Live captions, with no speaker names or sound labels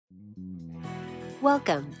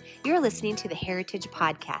Welcome. You're listening to the Heritage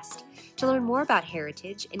Podcast. To learn more about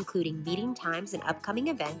Heritage, including meeting times and upcoming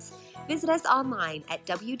events, visit us online at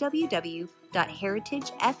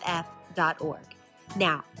www.heritageff.org.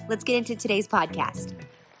 Now, let's get into today's podcast.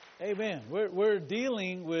 Amen. We're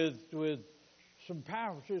dealing with some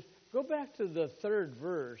powerful truths. Go back to the third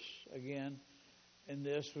verse again in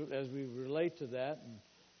this as we relate to that,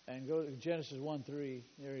 and go to Genesis 1:3.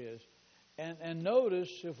 There he is. And notice,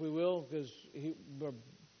 if we will, because we're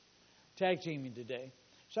tag teaming today.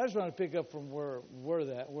 So I just want to pick up from where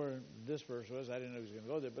this verse was. I didn't know he was going to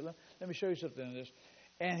go there, but let me show you something in this.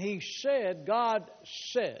 And he said, God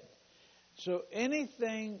said. So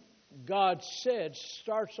anything God said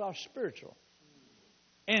starts off spiritual.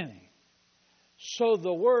 Anything. So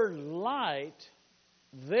the word light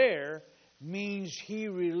there means he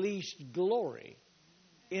released glory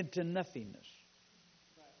into nothingness.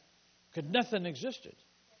 Because nothing existed.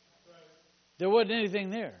 There wasn't anything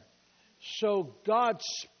there. So God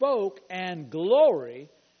spoke, and glory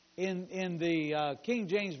in the King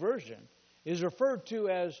James Version is referred to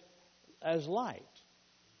as light.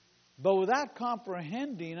 But without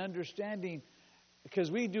comprehending, understanding,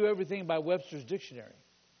 because we do everything by Webster's dictionary.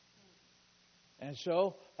 And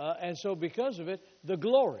so because of it, the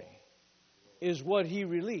glory is what he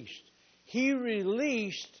released. He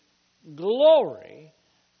released glory.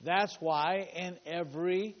 That's why in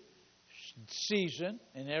every season,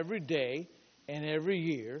 in every day, and every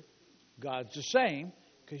year, God's the same,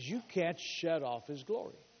 because you can't shut off His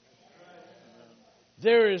glory.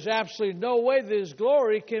 There is absolutely no way that His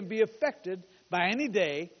glory can be affected by any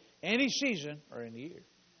day, any season, or any year.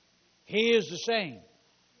 He is the same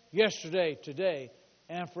yesterday, today,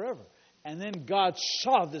 and forever. And then God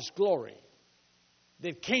saw this glory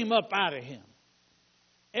that came up out of Him.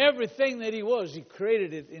 Everything that He was, He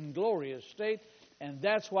created it in glorious state. And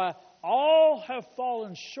that's why all have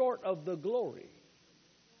fallen short of the glory.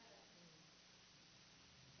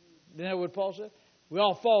 Isn't that what Paul said? We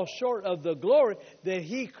all fall short of the glory that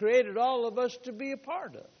He created all of us to be a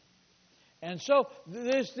part of. And so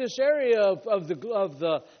this area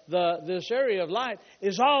this area of light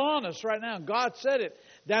is all on us right now. God said it.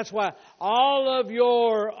 That's why all of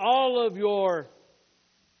your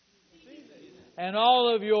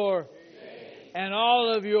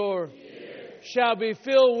shall be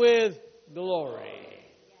filled with glory.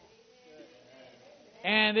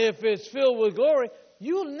 And if it's filled with glory,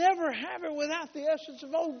 you'll never have it without the essence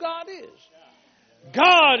of who God is.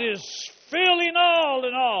 God is filling all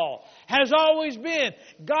in all. Has always been.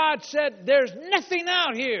 God said, there's nothing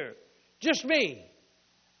out here, just me.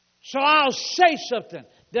 So I'll say something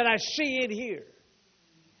that I see it here.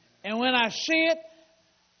 And when I see it,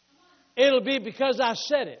 it'll be because I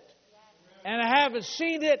said it. And I haven't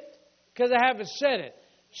seen it because I haven't said it.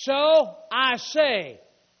 So I say,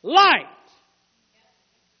 light.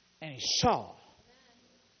 And He saw.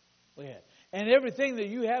 Yeah. And everything that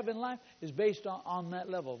you have in life is based on that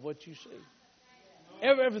level of what you see.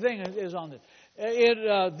 Everything is on this.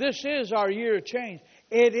 This is our year of change.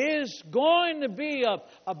 It is going to be a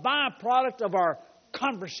byproduct of our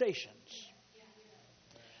conversations.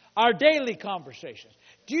 Our daily conversations.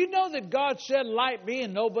 Do you know that God said, light be,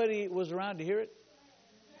 and nobody was around to hear it?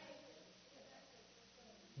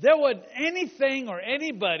 There wasn't anything or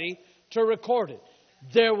anybody to record it.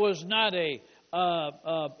 There was not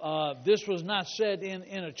this was not said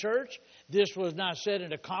in a church. This was not said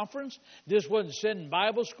in a conference. This wasn't said in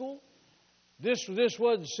Bible school. This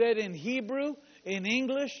wasn't said in Hebrew, in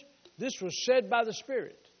English. This was said by the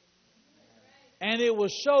Spirit. And it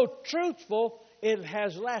was so truthful, it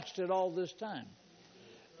has lasted all this time.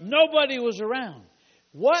 Nobody was around.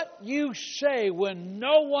 What you say when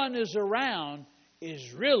no one is around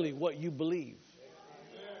is really what you believe.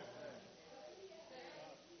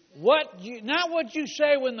 Not what you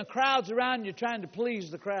say when the crowd's around, you're trying to please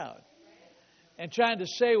the crowd. And trying to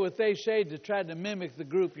say what they say to try to mimic the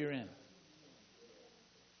group you're in.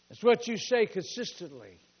 It's what you say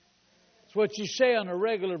consistently. It's what you say on a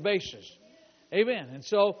regular basis. Amen. And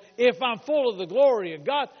so, if I'm full of the glory of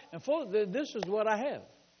God, and this is what I have.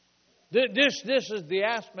 This is the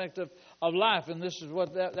aspect of life, and this is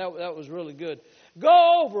what that was really good.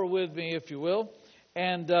 Go over with me, if you will.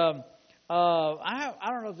 And I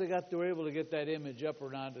don't know if they were able to get that image up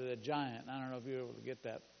or not, of that giant. I don't know if you were able to get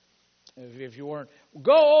that. If you weren't,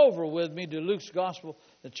 go over with me to Luke's Gospel,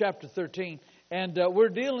 chapter 13, and we're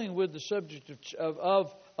dealing with the subject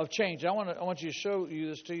of change. I want you to show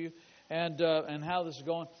this to you, and how this is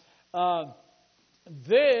going.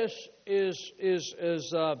 This is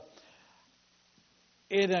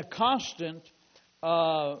in a constant.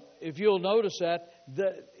 If you'll notice that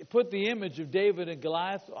put the image of David and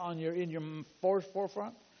Goliath in your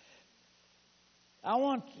forefront.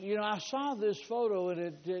 I saw this photo and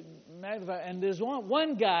it magnified, and there's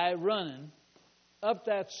one guy running up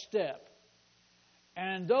that step,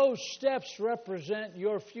 and those steps represent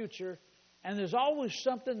your future, and there's always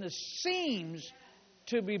something that seems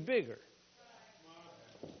to be bigger.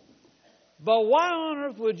 But why on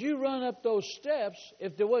earth would you run up those steps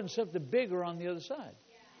if there wasn't something bigger on the other side?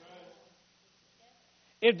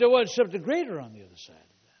 If there wasn't something greater on the other side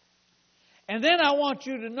of that. And then I want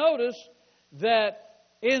you to notice that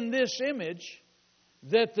in this image,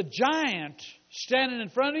 that the giant standing in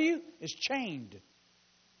front of you is chained.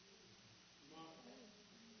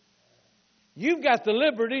 You've got the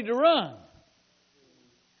liberty to run.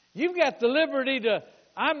 You've got the liberty to,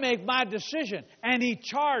 I make my decision. And he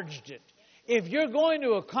charged it. If you're going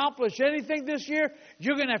to accomplish anything this year,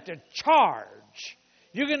 you're going to have to charge.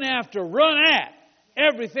 You're going to have to run at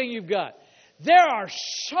everything you've got. There are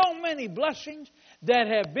so many blessings that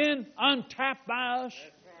have been untapped by us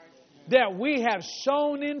that we have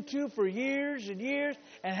sown into for years and years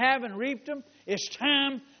and haven't reaped them. It's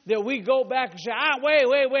time that we go back and say,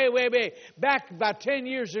 wait. Back about 10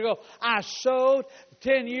 years ago, I sowed.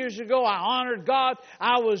 10 years ago, I honored God.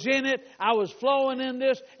 I was in it. I was flowing in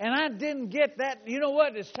this. And I didn't get that. You know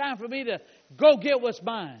what? It's time for me to go get what's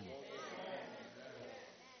mine.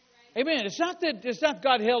 Amen. It's not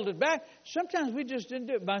God held it back. Sometimes we just didn't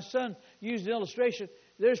do it. My son used an illustration.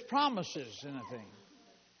 There's promises in a thing.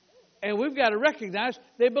 And we've got to recognize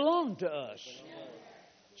they belong to us.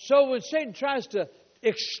 So when Satan tries to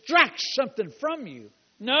extract something from you,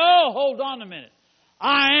 no, hold on a minute.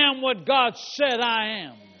 I am what God said I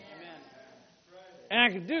am. And I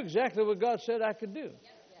can do exactly what God said I could do.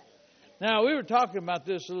 Now, we were talking about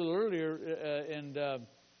this a little earlier, and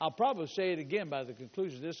I'll probably say it again by the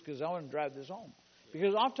conclusion of this because I want to drive this home.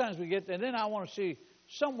 Because oftentimes we get, and then I want to see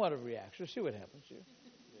somewhat of a reaction, see what happens here.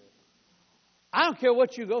 I don't care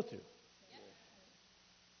what you go through.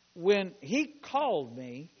 When he called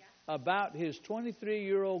me about his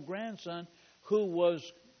 23-year-old grandson who was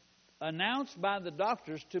announced by the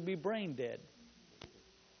doctors to be brain dead.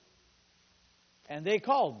 And they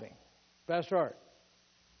called me, Pastor Art,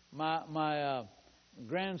 my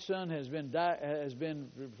grandson has been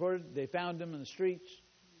reported. They found him in the streets,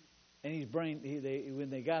 and when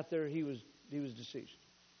they got there, he was deceased,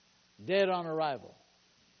 dead on arrival,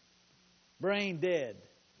 brain dead.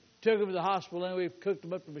 Took him to the hospital, and we cooked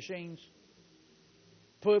him up to machines.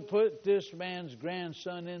 Put this man's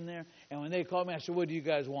grandson in there, and when they called me, I said, "What do you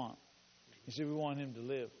guys want?" He said, "We want him to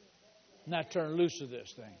live, not turn loose of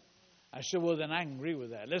this thing." I said, "Well, then I can agree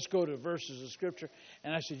with that. Let's go to verses of Scripture."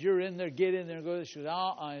 And I said, "You're in there, get in there and go." She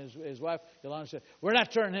said, his wife, Yolanda, said, "We're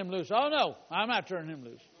not turning him loose." "Oh, no, I'm not turning him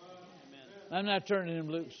loose. I'm not turning him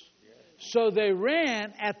loose." So they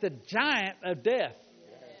ran at the giant of death.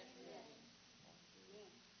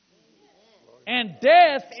 And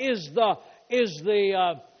death is the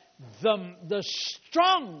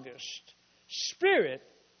strongest spirit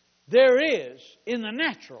there is in the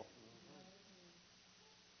natural.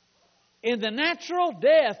 In the natural,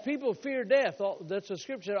 death, people fear death. That's a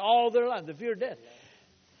scripture all their life. They fear death.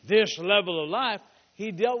 This level of life,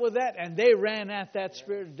 he dealt with that, and they ran at that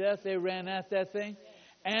spirit of death. They ran at that thing.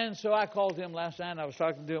 And so I called him last night, and I was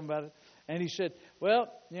talking to him about it. And he said, "Well,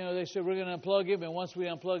 they said we're going to unplug him, and once we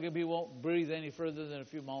unplug him, he won't breathe any further than a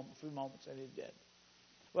few moments, and he's dead."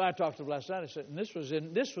 Well, I talked to him last night. I said, and this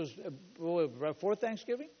was right before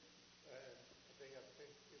Thanksgiving?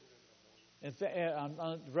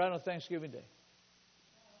 Right on Thanksgiving Day.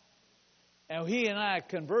 And he and I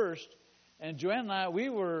conversed, and Joanne and I, we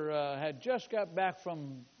had just got back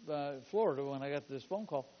from Florida when I got this phone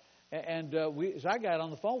call. And so I got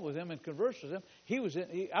on the phone with him and conversed with him.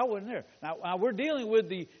 I wasn't there. Now we're dealing with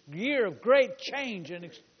the year of great change and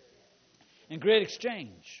great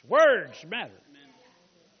exchange. Words matter.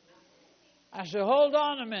 I said, "Hold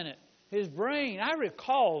on a minute." His brain, I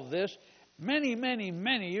recall this many, many,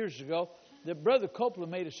 many years ago, that Brother Copeland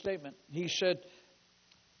made a statement. He said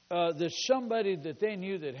that somebody that they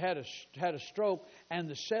knew that had a stroke and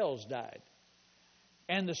the cells died.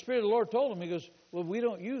 And the Spirit of the Lord told him, he goes, "Well, we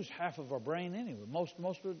don't use half of our brain anyway. Most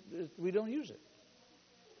of it, we don't use it.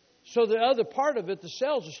 So the other part of it, the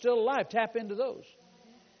cells are still alive. Tap into those."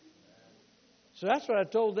 So that's what I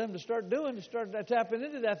told them to start doing, to start tapping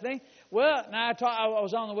into that thing. Well, now I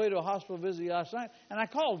was on the way to a hospital visit last night, and I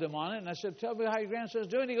called him on it, and I said, "Tell me how your grandson's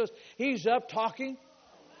doing." He goes, "He's up talking."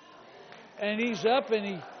 And he's up, and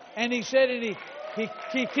he said, and he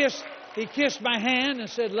He kissed my hand and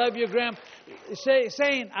said, love your grandpa.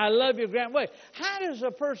 Saying, I love your grandpa. Wait, how does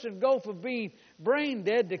a person go from being brain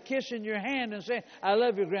dead to kissing your hand and saying, I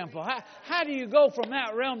love your grandpa? How do you go from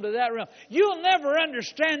that realm to that realm? You'll never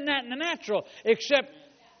understand that in the natural except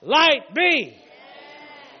light be.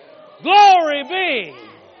 Glory be.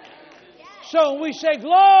 So when we say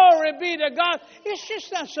glory be to God, it's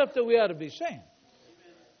just not something we ought to be saying.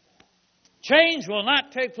 Change will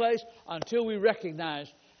not take place until we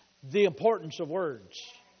recognize the importance of words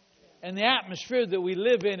and the atmosphere that we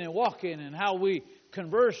live in and walk in and how we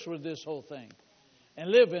converse with this whole thing and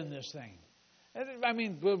live in this thing. I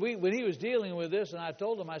mean, when he was dealing with this, and I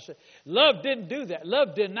told him, I said, love didn't do that.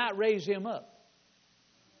 Love did not raise him up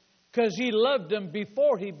because he loved him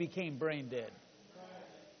before he became brain dead.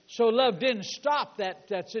 So love didn't stop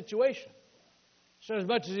that situation. So as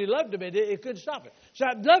much as he loved him, it couldn't stop it. So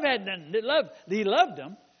he loved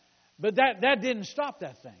him, but that didn't stop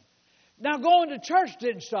that thing. Now going to church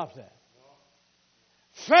didn't stop that.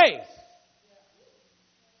 Faith.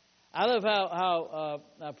 I love how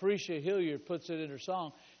Patricia Hilliard puts it in her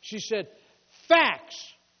song. She said,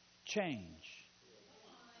 facts change.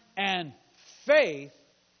 And faith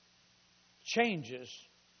changes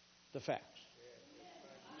the facts.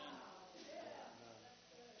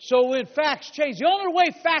 So when facts change, the only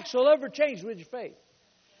way facts will ever change is with your faith.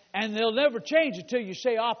 And they'll never change until you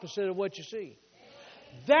say opposite of what you see.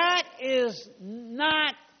 That is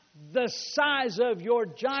not the size of your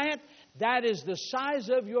giant. That is the size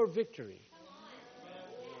of your victory.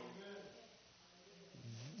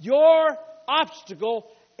 Your obstacle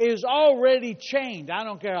is already chained. I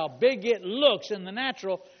don't care how big it looks in the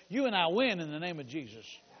natural. You and I win in the name of Jesus.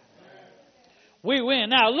 We win.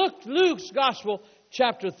 Now, look, Luke's Gospel,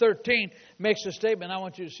 chapter 13, makes a statement. I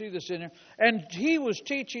want you to see this in here. And he was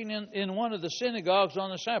teaching in one of the synagogues on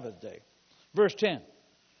the Sabbath day. Verse 10.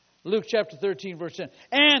 Luke chapter 13, verse 10.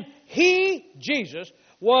 And he, Jesus,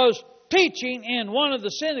 was teaching in one of the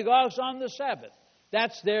synagogues on the Sabbath.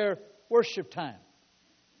 That's their worship time.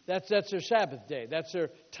 That's their Sabbath day. That's their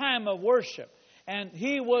time of worship. And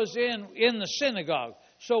he was in the synagogue.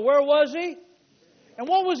 So where was he? And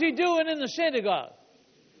what was he doing in the synagogue?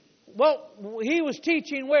 Well, he was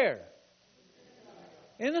teaching where?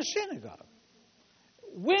 In the synagogue.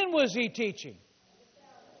 When was he teaching?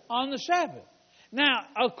 On the Sabbath. Now,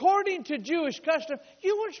 according to Jewish custom,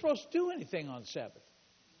 you weren't supposed to do anything on Sabbath.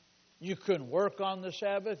 You couldn't work on the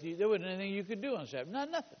Sabbath. There wasn't anything you could do on Sabbath.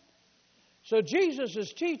 Nothing. So Jesus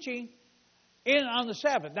is teaching on the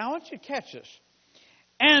Sabbath. Now, I want you to catch this.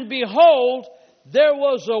 And behold, there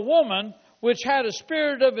was a woman which had a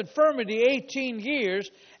spirit of infirmity 18 years,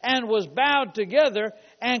 and was bowed together,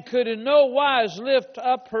 and could in no wise lift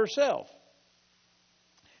up herself.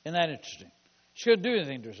 Isn't that interesting? She couldn't do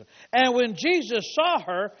anything to herself. And when Jesus saw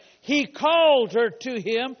her, he called her to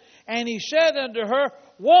him, and he said unto her,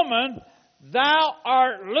 Woman, thou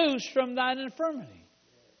art loosed from thine infirmity.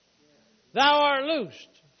 Thou art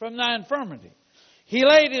loosed from thy infirmity. He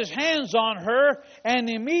laid his hands on her, and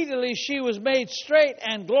immediately she was made straight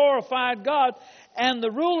and glorified God. And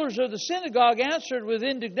the rulers of the synagogue answered with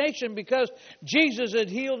indignation because Jesus had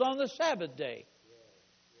healed on the Sabbath day.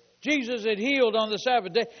 Jesus had healed on the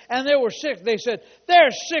Sabbath day. And they were sick. They said,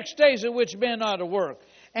 there's 6 days in which men ought to work.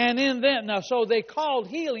 And in them, now so they called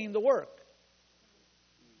healing the work.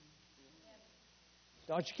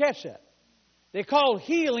 Don't you catch that? They called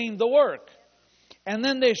healing the work. And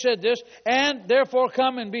then they said this, and therefore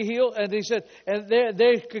come and be healed. And they said, and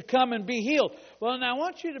they could come and be healed. Well, now I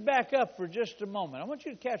want you to back up for just a moment. I want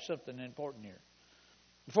you to catch something important here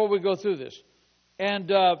before we go through this. And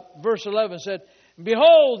verse 11 said,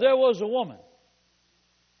 Behold, there was a woman.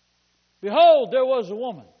 Behold, there was a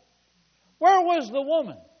woman. Where was the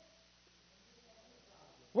woman?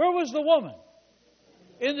 Where was the woman?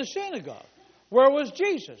 In the synagogue. Where was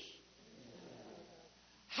Jesus?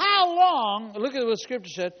 How long, look at what the Scripture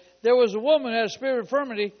said, there was a woman who had a spirit of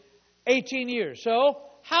infirmity 18 years. So,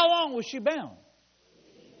 how long was she bound?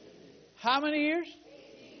 How many years?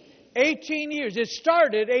 18 years. It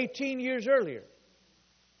started 18 years earlier.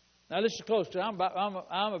 Now listen close to it.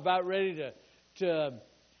 I'm about ready to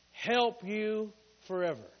help you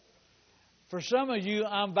forever. For some of you,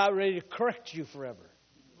 I'm about ready to correct you forever.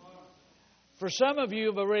 For some of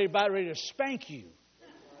you, I'm about ready to spank you.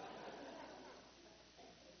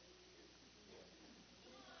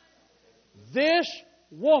 This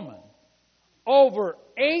woman, over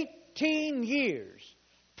 18 years,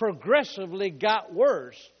 progressively got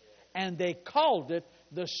worse, and they called it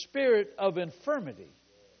the spirit of infirmity.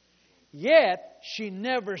 Yet, she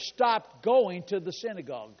never stopped going to the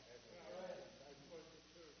synagogue.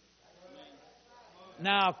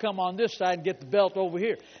 Now I'll come on this side and get the belt over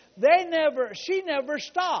here. She never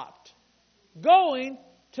stopped going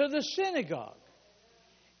to the synagogue.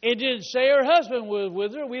 It didn't say her husband was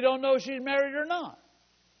with her. We don't know if she's married or not.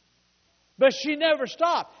 But she never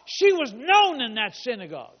stopped. She was known in that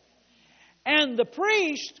synagogue. And the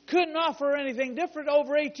priest couldn't offer anything different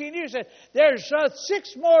over 18 years. He said, there's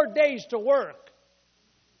 6 more days to work.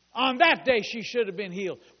 On that day, she should have been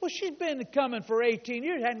healed. Well, she's been coming for 18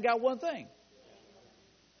 years, hadn't got one thing.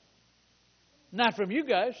 Not from you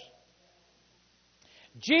guys.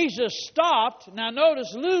 Jesus stopped. Now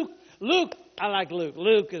notice Luke, I like Luke.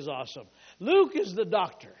 Luke is awesome. Luke is the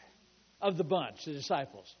doctor of the bunch, the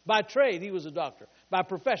disciples. By trade, he was a doctor. By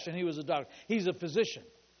profession, he was a doctor. He's a physician.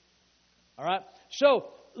 All right?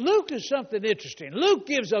 So, Luke is something interesting. Luke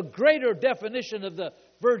gives a greater definition of the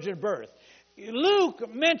virgin birth. Luke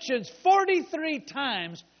mentions 43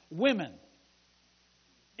 times women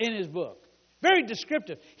in his book. Very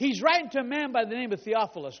descriptive. He's writing to a man by the name of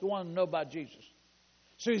Theophilus who wanted to know about Jesus.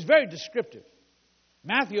 So he's very descriptive.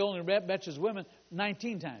 Matthew only mentions women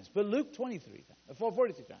 19 times, but Luke 43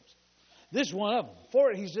 times. This is one of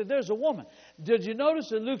them. He said, there's a woman. Did you notice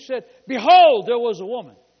that Luke said, behold, there was a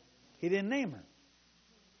woman. He didn't name her.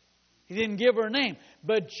 He didn't give her a name.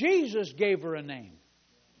 But Jesus gave her a name.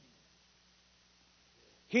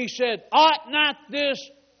 He said, ought not this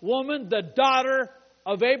woman, the daughter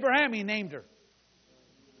of Abraham? He named her.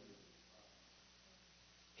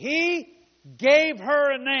 He gave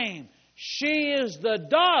her a name. She is the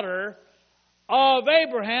daughter of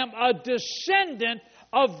Abraham, a descendant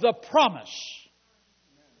of the promise.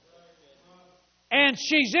 And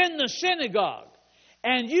she's in the synagogue.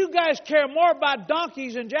 And you guys care more about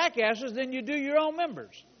donkeys and jackasses than you do your own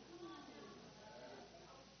members.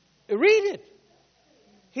 Read it.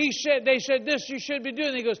 They said this you should be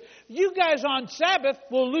doing. He goes, you guys on Sabbath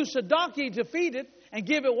will loose a donkey to feed it and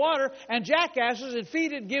give it water, and jackasses and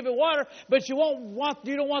feed it and give it water, but you don't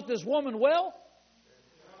want this woman well?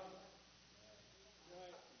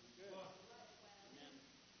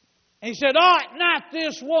 And he said, ought not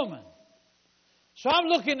this woman. So I'm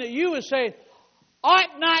looking at you and saying,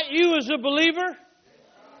 ought not you as a believer,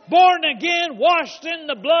 born again, washed in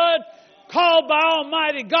the blood, called by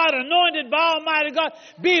Almighty God, anointed by Almighty God,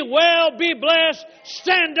 be well, be blessed,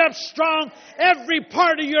 stand up strong, every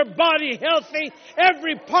part of your body healthy,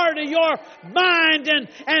 every part of your mind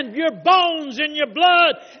and your bones and your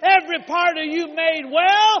blood, every part of you made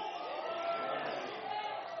well?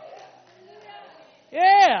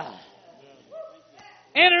 Yeah.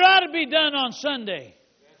 And it ought to be done on Sunday.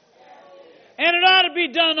 And it ought to be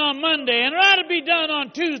done on Monday. And it ought to be done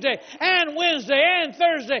on Tuesday and Wednesday and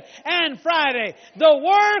Thursday and Friday. The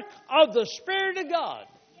work of the Spirit of God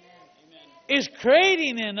is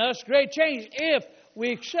creating in us great change if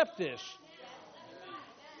we accept this.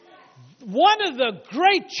 One of the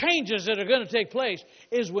great changes that are going to take place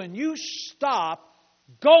is when you stop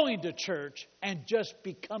going to church and just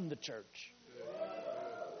become the church.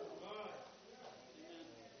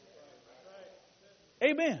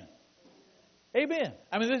 Amen. Amen.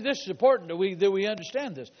 I mean, this is important that we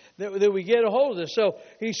understand this, that we get a hold of this. So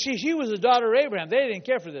she was the daughter of Abraham. They didn't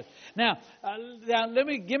care for this. Now let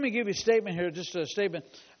me give you a statement here. Just a statement.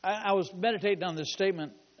 I was meditating on this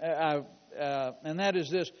statement, and that is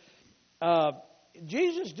this: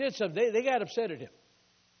 Jesus did something. They got upset at him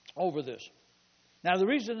over this. Now, the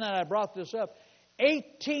reason that I brought this up,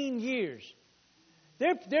 18 years.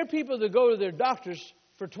 There are people that go to their doctors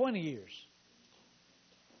for 20 years.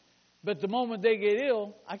 But the moment they get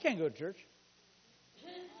ill, I can't go to church.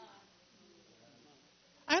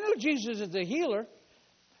 I know Jesus is a healer,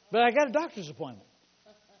 but I got a doctor's appointment.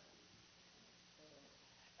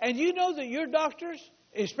 And you know that your doctors,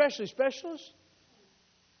 especially specialists,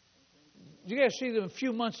 you got to see them a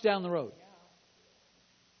few months down the road.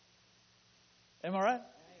 Am I right?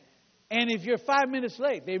 And if you're 5 minutes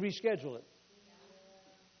late, they reschedule it.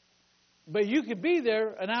 But you could be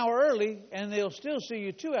there an hour early, and they'll still see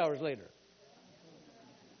you 2 hours later.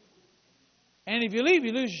 And if you leave,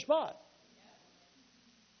 you lose your spot.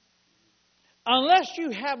 Unless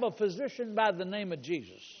you have a physician by the name of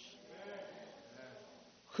Jesus,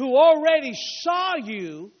 who already saw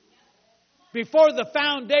you before the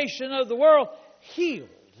foundation of the world, healed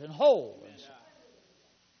and whole.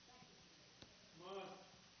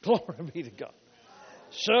 Glory be to God.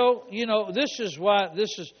 So, this is why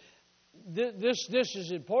this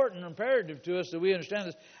is important and imperative to us that we understand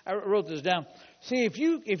this. I wrote this down. See, if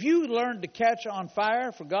you learn to catch on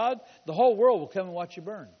fire for God, the whole world will come and watch you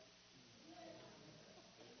burn.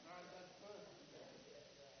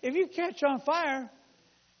 If you catch on fire,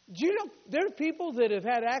 do you know there are people that have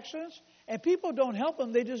had accidents And people don't help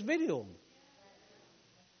them, they just video them.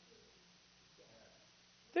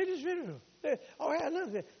 They just video them. Oh, yeah,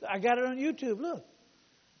 look, I got it on YouTube, look.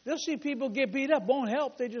 They'll see people get beat up, won't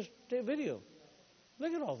help, they just take video.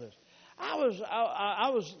 Look at all this. I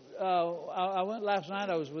went last night,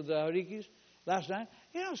 I was with the Harikis last night.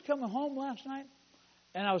 I was coming home last night,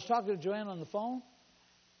 and I was talking to Joanne on the phone,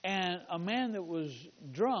 and a man that was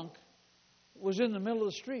drunk was in the middle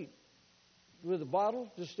of the street with a bottle,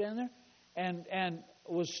 just standing there, and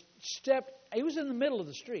he was in the middle of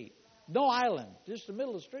the street. No island, just the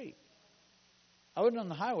middle of the street. I wasn't on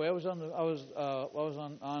the highway. I was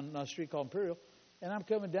on a street called Imperial, and I'm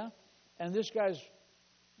coming down, and this guy's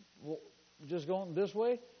just going this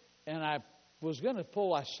way, and I was going to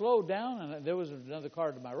pull. I slowed down, and there was another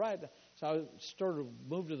car to my right, so I started to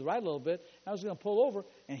move to the right a little bit. I was going to pull over,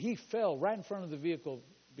 and he fell right in front of the vehicle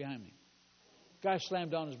behind me. Guy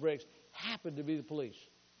slammed on his brakes. Happened to be the police.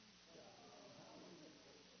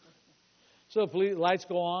 So police lights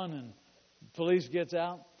go on, and police gets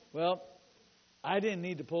out. Well, I didn't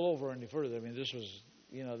need to pull over any further. I mean, this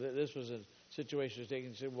was a situation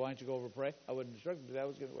taken. Said, "Why don't you go over and pray?" I wouldn't instruct him, but I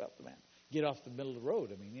was going to help the man get off the middle of the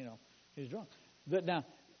road. I mean, he's drunk. But now,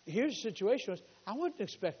 here's the situation: I wasn't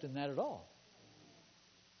expecting that at all.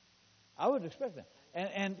 I wouldn't expect that.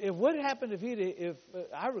 And if what happened if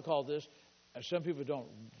I recall this, some people don't.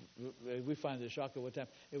 We find this shocking. What time?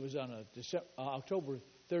 It was on October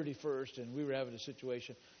 31st, and we were having a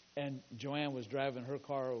situation. And Joanne was driving her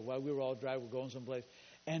car while we were all driving, going someplace.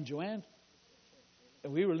 And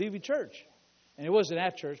we were leaving church. And it wasn't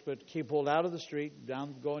at church, but she pulled out of the street,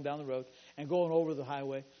 going down the road, and going over the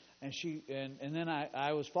highway. And then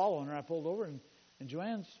I was following her. I pulled over, and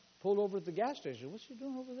Joanne's pulled over at the gas station. What's she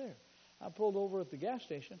doing over there? I pulled over at the gas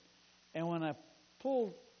station. And when I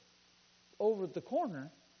pulled over at the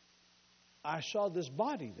corner, I saw this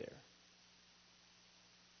body there.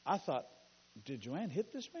 I thought, did Joanne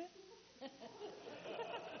hit this man?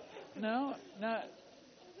 No,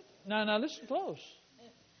 listen close.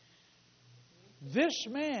 This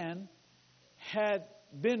man had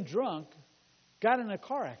been drunk, got in a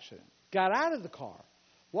car accident, got out of the car,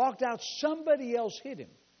 walked out, somebody else hit him,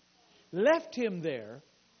 left him there,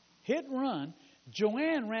 hit and run.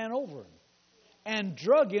 Joanne ran over him and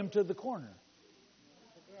drug him to the corner.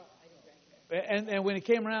 And when he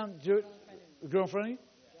came around, the girl in front of you?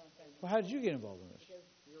 Well, how did you get involved in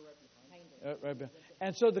this? Right behind.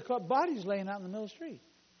 And so the body's laying out in the middle of the street.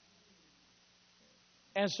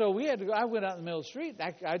 And so we had to go. I went out in the middle of the street.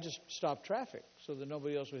 I just stopped traffic so that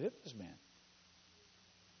nobody else would hit this man.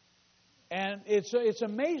 And it's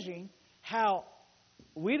amazing how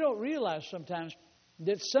we don't realize sometimes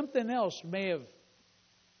that something else may have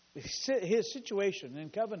his situation in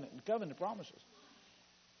covenant promises.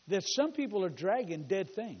 That some people are dragging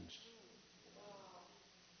dead things.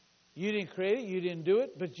 You didn't create it, you didn't do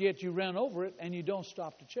it, but yet you ran over it and you don't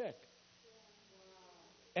stop to check.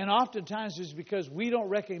 And oftentimes it's because we don't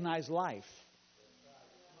recognize life.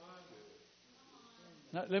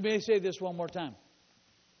 Now, let me say this one more time.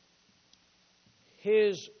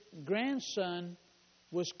 His grandson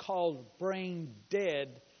was called brain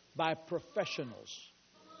dead by professionals.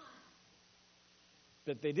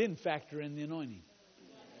 But they didn't factor in the anointing.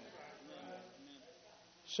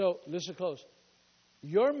 So, listen close.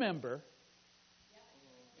 Your member,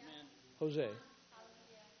 Jose,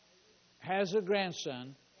 has a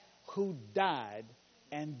grandson who died,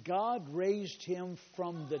 and God raised him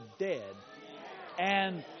from the dead.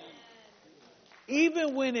 And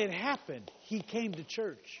even when it happened, he came to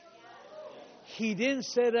church. He didn't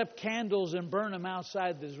set up candles and burn them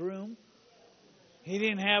outside this room. He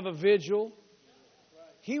didn't have a vigil.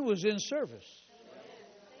 He was in service.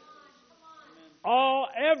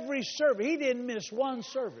 Every service. He didn't miss one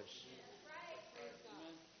service.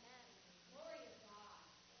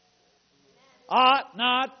 Ought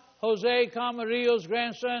not Jose Camarillo's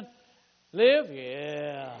grandson live?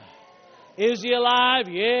 Yeah. Is he alive?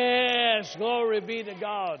 Yes. Glory be to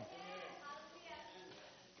God.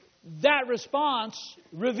 That response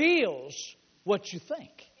reveals what you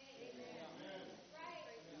think.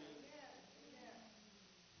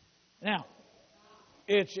 Now,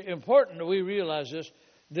 it's important that we realize this,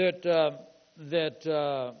 that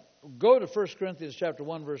go to 1 Corinthians chapter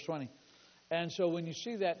 1, verse 20. And so when you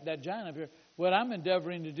see that giant up here, what I'm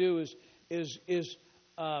endeavoring to do is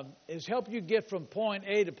help you get from point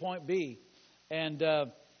A to point B and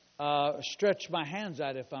stretch my hands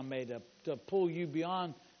out, if I may, to pull you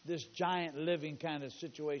beyond this giant living kind of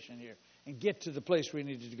situation here and get to the place where you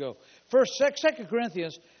needed to go. 2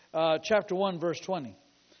 Corinthians chapter 1, verse 20.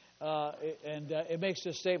 And it makes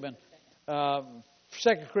this statement.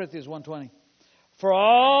 2 Corinthians 1:20. For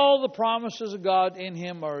all the promises of God in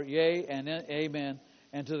Him are yea and amen,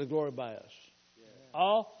 and to the glory by us.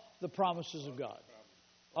 All the promises of God.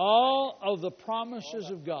 All of the promises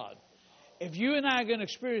of God. If you and I are going to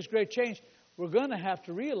experience great change, we're going to have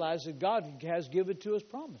to realize that God has given to us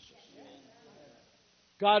promises.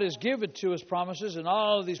 God has given to us promises, and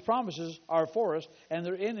all of these promises are for us, and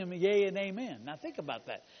they're in Him, yea and amen. Now think about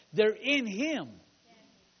that. They're in Him.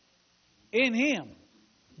 In Him.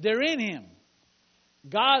 They're in Him.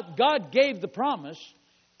 God gave the promise.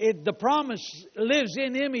 The promise lives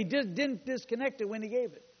in Him. He didn't disconnect it when He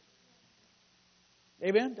gave it.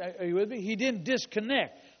 Amen? Are you with me? He didn't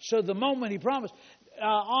disconnect. So the moment He promised,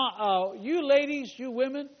 you ladies, you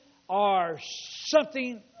women, are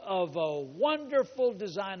something of a wonderful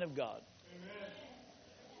design of God.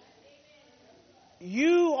 Amen.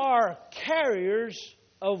 You are carriers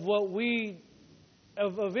of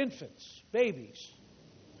of infants, babies.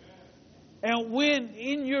 And when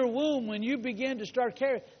in your womb, when you begin to start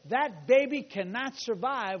carrying, that baby cannot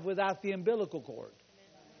survive without the umbilical cord.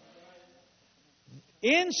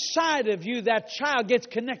 Inside of you, that child gets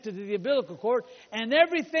connected to the umbilical cord, and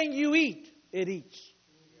everything you eat, it eats.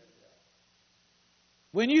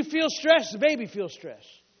 When you feel stressed, the baby feels stress.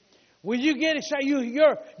 When you get excited,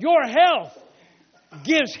 your health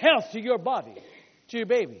gives health to your body, to your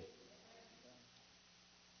baby.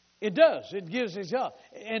 It does. It gives its health.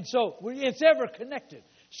 And so it's ever connected.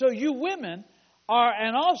 So you women are,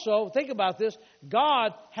 and also, think about this,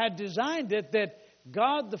 God had designed it that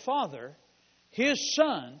God the Father, His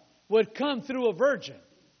Son, would come through a virgin.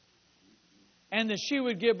 And that she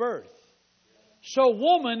would give birth. So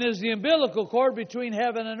woman is the umbilical cord between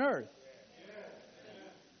heaven and earth.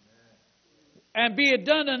 And be it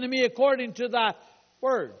done unto me according to thy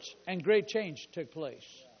words. And great change took place.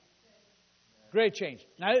 Great change.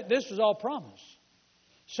 Now, this was all promise.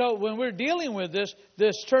 So when we're dealing with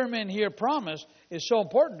this term in here, promise, is so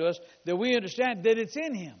important to us that we understand that it's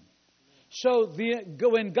in Him. So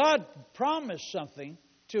when God promised something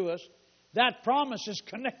to us, that promise is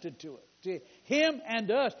connected to it, to Him and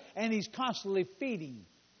to us, and He's constantly feeding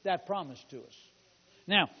that promise to us.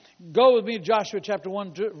 Now, go with me to Joshua chapter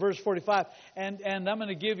 1, verse 45, and I'm going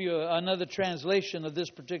to give you another translation of this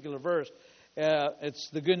particular verse. It's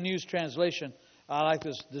the Good News translation. I like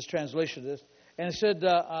this translation of this. And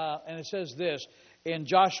it says this in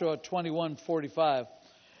Joshua 21:45.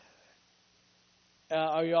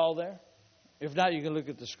 Are you all there? If not, you can look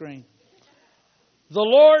at the screen. The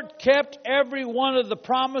Lord kept every one of the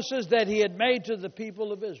promises that He had made to the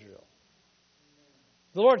people of Israel.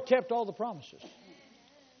 The Lord kept all the promises.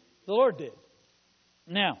 The Lord did.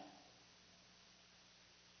 Now,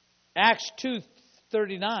 Acts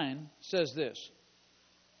 2:39 says this.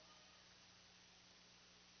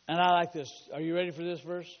 And I like this. Are you ready for this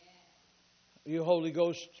verse? Are you Holy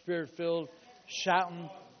Ghost, Spirit-filled, shouting,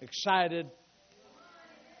 excited?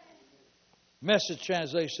 Message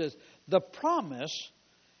translation says, the promise,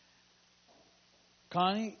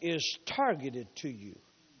 Connie, is targeted to you.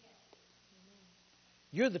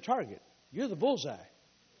 You're the target. You're the bullseye.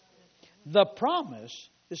 The promise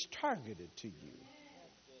is targeted to you.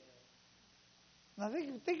 Now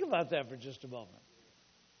think about that for just a moment.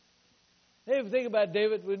 Hey, think about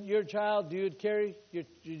David, when your child, you had Carrie,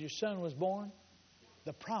 your son was born.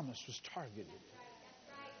 The promise was targeted. That's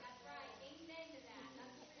right. Amen to that.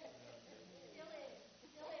 Still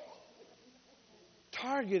is.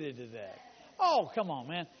 Targeted to that. Oh, come on,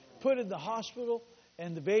 man. Put in the hospital,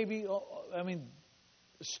 and the baby,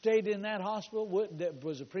 stayed in that hospital, that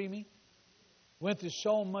was a preemie. Went through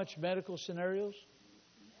so much medical scenarios.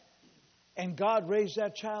 And God raised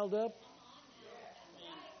that child up.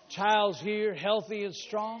 Child's here, healthy and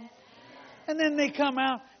strong. And then they come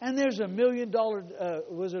out, and there's $1 million,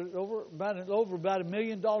 was it over about $1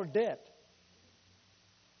 million debt.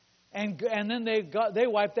 And then they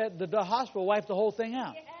wiped the hospital wiped the whole thing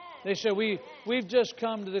out. They said, we've just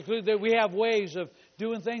come to the conclusion that we have ways of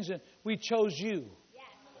doing things, and we chose you.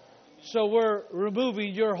 So we're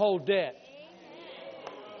removing your whole debt.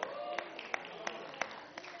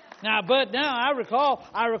 Now I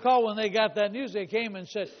recall when they got that news, they came and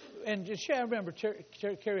said, and I remember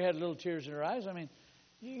Carrie had little tears in her eyes. I mean,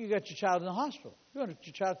 you got your child in the hospital. You want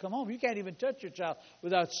your child to come home. You can't even touch your child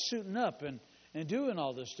without suiting up and doing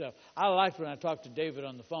all this stuff. I liked when I talked to David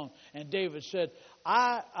on the phone, and David said,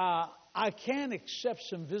 I can accept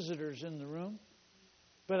some visitors in the room,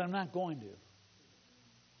 but I'm not going to.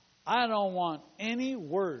 I don't want any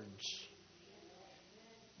words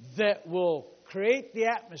that will create the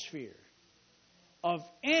atmosphere of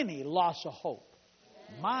any loss of hope.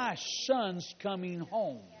 My son's coming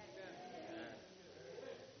home.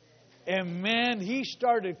 And man, he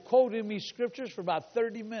started quoting me scriptures for about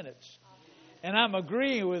 30 minutes. And I'm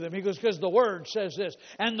agreeing with him. He goes, because the Word says this,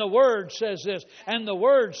 and the Word says this, and the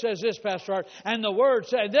Word says this, Pastor Art, and the Word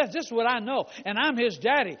says this is what I know. And I'm his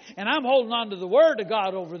daddy, and I'm holding on to the Word of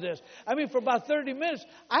God over this. I mean, for about 30 minutes,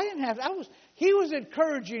 he was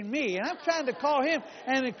encouraging me, and I'm trying to call him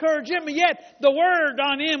and encourage him, and yet the Word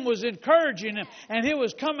on him was encouraging him, and it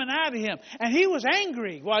was coming out of him. And he was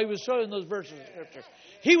angry while he was showing those verses of Scripture.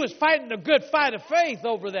 He was fighting a good fight of faith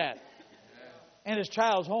over that. And his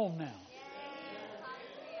child's home now.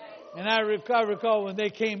 And I recall when they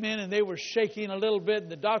came in and they were shaking a little bit,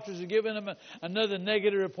 and the doctors had given him another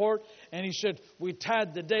negative report. And he said, we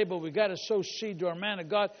tied the day, but we got to sow seed to our man of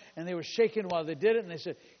God. And they were shaking while they did it. And they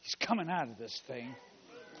said, he's coming out of this thing.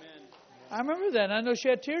 Amen. I remember that. And I know she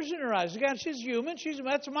had tears in her eyes. Again, she's human.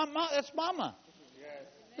 That's Mama.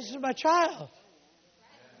 This is my child.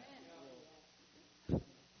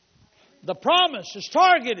 The promise is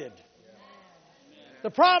targeted. The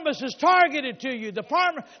promise is targeted to you. The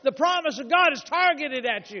promise of God is targeted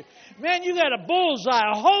at you. Man, you got a bullseye,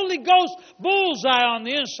 a Holy Ghost bullseye on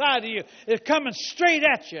the inside of you. It's coming straight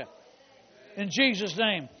at you. In Jesus'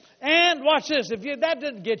 name. And watch this. If that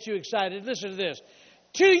didn't get you excited, listen to this.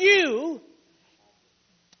 To you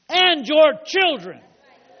and your children.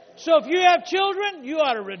 So if you have children, you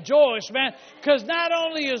ought to rejoice, man. Because not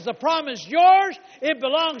only is the promise yours, it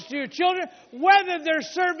belongs to your children, whether they're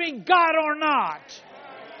serving God or not.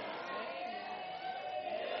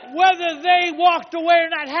 Whether they walked away or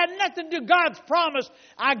not, had nothing to do with God's promise.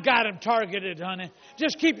 I got them targeted, honey.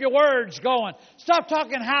 Just keep your words going. Stop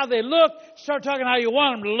talking how they look. Start talking how you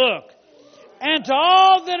want them to look. And to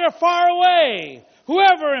all that are far away,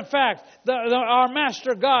 whoever, in fact, our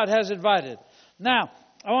Master God has invited. Now,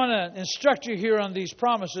 I want to instruct you here on these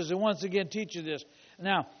promises and once again teach you this.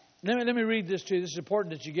 Now, let me read this to you. This is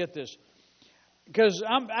important that you get this. Because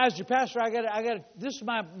as your pastor, this is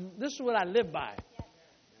what I live by.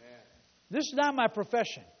 This is not my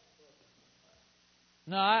profession.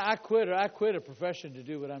 No, I quit a profession to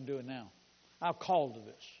do what I'm doing now. I'm called to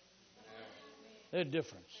this. There's a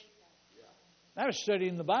difference. I was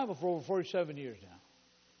studying the Bible for over 47 years now.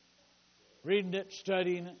 Reading it,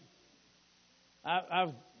 studying it.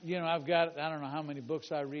 I've got, I don't know how many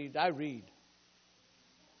books I read. I read.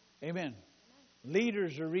 Amen.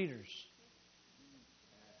 Leaders are readers.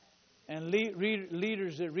 And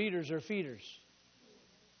leaders are feeders.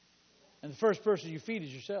 And the first person you feed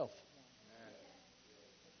is yourself.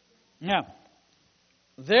 Now,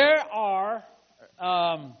 there are,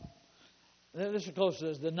 this is close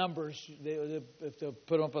to the numbers, if they'll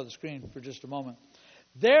put them up on the screen for just a moment.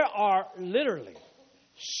 There are literally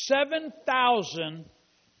 7,000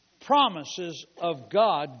 promises of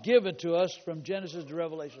God given to us from Genesis to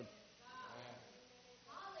Revelation.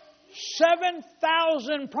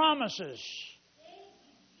 7,000 promises.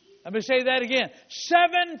 Let me say that again.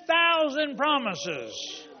 7,000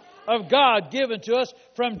 promises of God given to us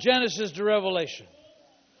from Genesis to Revelation.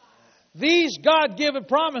 These God-given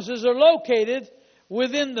promises are located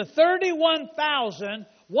within the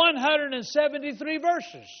 31,173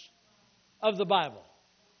 verses of the Bible.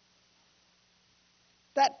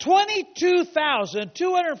 That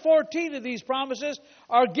 22,214 of these promises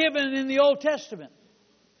are given in the Old Testament.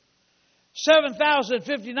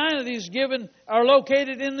 7,059 of these are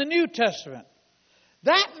located in the New Testament.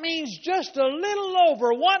 That means just a little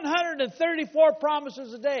over 134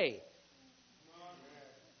 promises a day.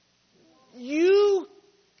 You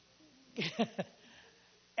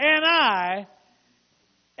and I,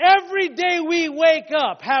 every day we wake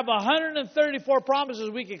up, have 134 promises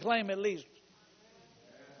we can claim at least.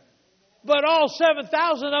 But all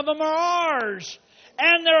 7,000 of them are ours.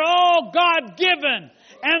 And they're all God-given.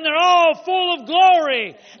 And they're all full of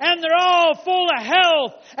glory. And they're all full of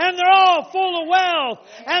health. And they're all full of wealth.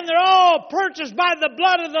 And they're all purchased by the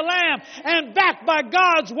blood of the Lamb. And backed by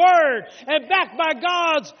God's Word. And backed by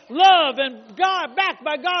God's love. And backed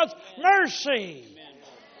by God's mercy.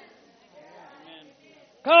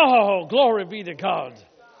 Oh, glory be to God.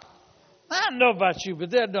 I don't know about you,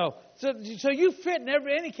 but no. So you fit in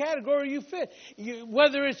any category you fit.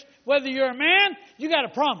 Whether you're a man, you got a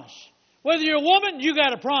promise. Whether you're a woman, you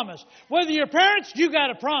got a promise. Whether you're parents, you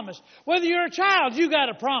got a promise. Whether you're a child, you got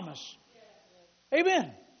a promise.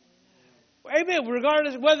 Amen. Amen.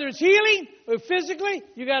 Regardless of whether it's healing or physically,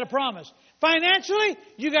 you got a promise. Financially,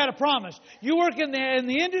 you got a promise. You work in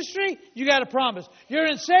the industry, you got a promise. You're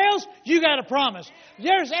in sales, you got a promise.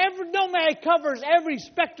 It covers every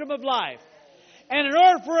spectrum of life. And in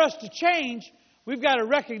order for us to change, we've got to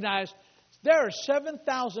recognize there are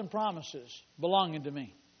 7,000 promises belonging to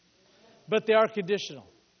me. But they are conditional.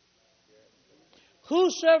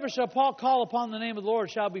 Whosoever shall call upon the name of the Lord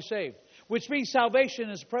shall be saved. Which means salvation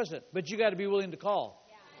is present, but you got to be willing to call.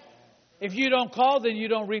 If you don't call, then you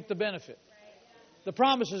don't reap the benefit. The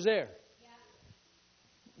promise is there.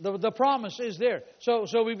 The promise is there. So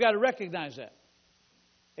we've got to recognize that.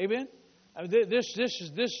 Amen? I mean, this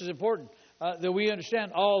is important, that we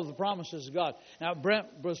understand all of the promises of God. Now,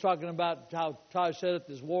 Brent was talking about how Ty set up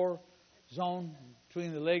this war zone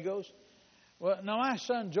between the Legos. Well, now my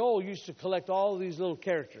son Joel used to collect all of these little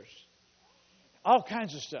characters. All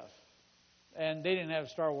kinds of stuff. And they didn't have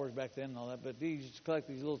Star Wars back then and all that, but he used to collect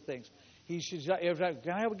these little things. He should,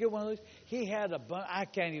 can I get one of those? He had a bunch. I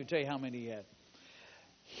can't even tell you how many he had.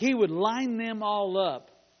 He would line them all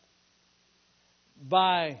up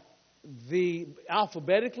by the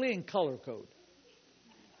alphabetically and color code.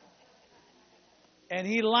 And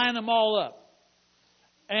he'd line them all up.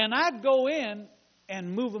 And I'd go in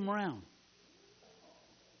and move them around.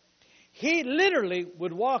 He literally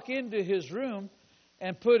would walk into his room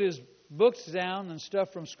and put his books down and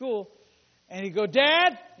stuff from school, and he'd go,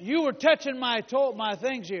 Dad, you were touching my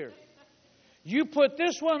things here. You put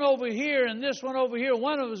this one over here and this one over here.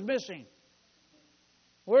 One of them is missing.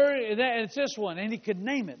 Where? It's this one. And he could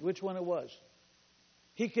name it, which one it was.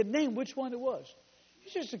 He could name which one it was.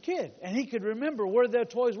 He's just a kid. And he could remember where their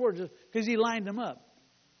toys were because he lined them up.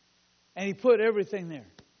 And he put everything there.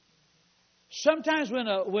 Sometimes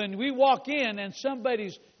when we walk in and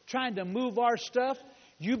somebody's trying to move our stuff,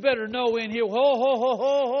 you better know in here,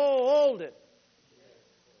 hold it.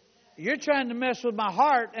 You're trying to mess with my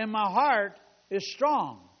heart, and my heart is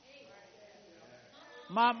strong.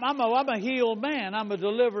 I'm a healed man. I'm a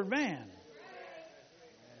delivered man.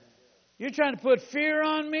 You're trying to put fear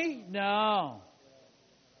on me? No.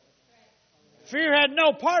 Fear had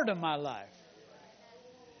no part of my life.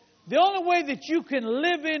 The only way that you can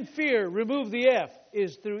live in fear, remove the F,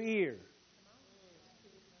 is through ear.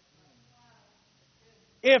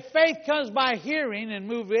 If faith comes by hearing, and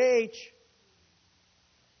move the H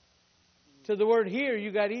to the word hear,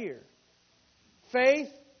 you got ear.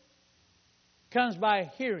 Faith comes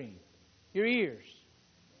by hearing, your ears.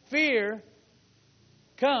 Fear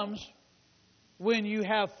comes when you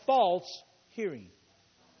have false hearing.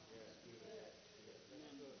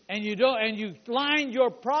 And you line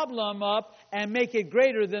your problem up and make it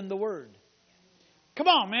greater than the word. Come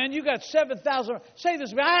on, man, you got 7,000. Say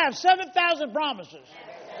this, I have 7,000 promises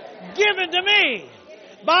given to me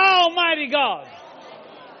by Almighty God.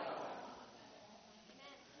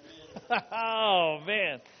 Oh,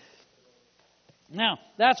 man. Now,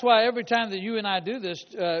 that's why every time that you and I do this,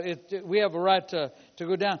 we have a right to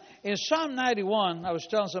go down. In Psalm 91, I was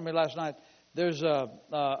telling somebody last night, there's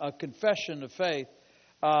a confession of faith.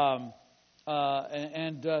 Psalm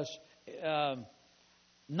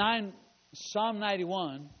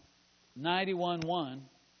 91, 91:1,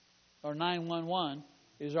 or 911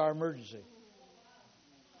 is our emergency.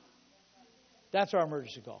 That's our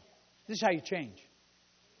emergency call. This is how you change.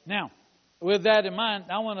 Now, with that in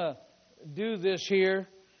mind, I want to do this here.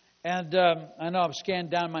 And I know I've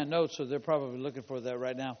scanned down my notes, so they're probably looking for that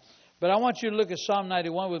right now. But I want you to look at Psalm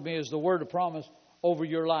 91 with me as the word of promise over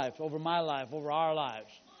your life, over my life, over our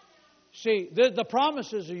lives. See, the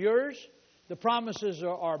promises are yours. The promises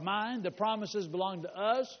are mine. The promises belong to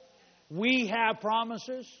us. We have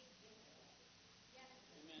promises.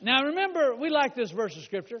 Now remember, we like this verse of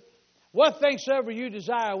Scripture. What things soever you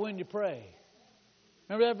desire when you pray.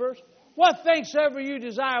 Remember that verse? What things soever you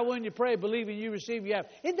desire when you pray, believing you receive, you have.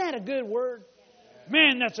 Isn't that a good word?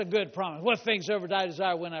 Man, that's a good promise. What things soever I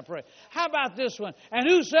desire when I pray. How about this one? And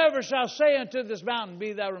whosoever shall say unto this mountain,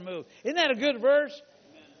 be thou removed. Isn't that a good verse?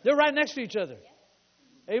 They're right next to each other.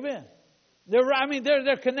 Amen.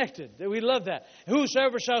 They're connected. We love that.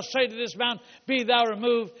 Whosoever shall say to this mountain, be thou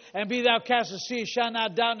removed, and be thou cast to the sea, shall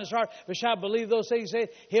not doubt in his heart, but shall believe those things he said,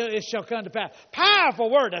 it shall come to pass. Powerful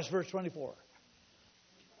word. That's verse 24.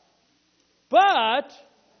 But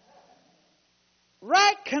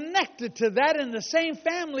right connected to that in the same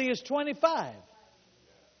family is 25.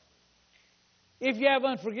 If you have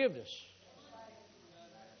unforgiveness.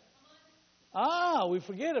 We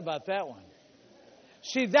forget about that one.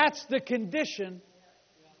 See, that's the condition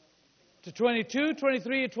to 22,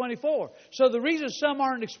 23, and 24. So the reason some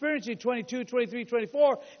aren't experiencing 22, 23,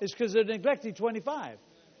 24 is because they're neglecting 25.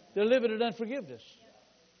 They're living in unforgiveness.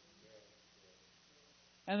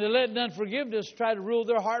 And they're letting unforgiveness try to rule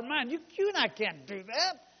their heart and mind. You and I can't do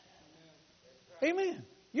that. Amen.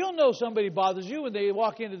 You'll know somebody bothers you when they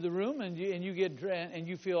walk into the room and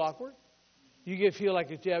you feel awkward. You feel like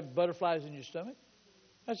you have butterflies in your stomach.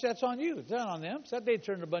 That's on you. It's not on them. It's that they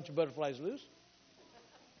turned a bunch of butterflies loose.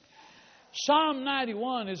 Psalm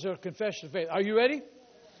 91 is a confession of faith. Are you ready?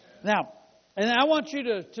 Now, and I want you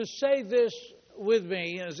to say this with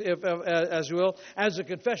me, as you will, as a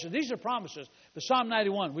confession. These are promises. But Psalm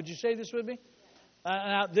 91, would you say this with me?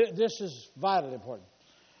 Now, this is vitally important.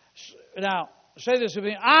 Now, say this with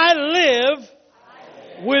me. I live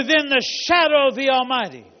within the shadow of the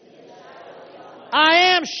Almighty.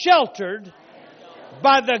 I am sheltered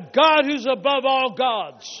by the God who's above all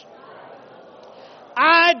gods.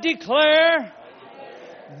 I declare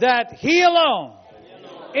that He alone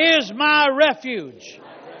is my refuge,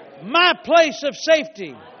 my place of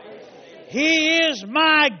safety. He is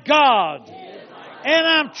my God, and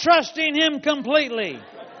I'm trusting Him completely.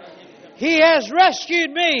 He has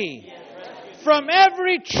rescued me from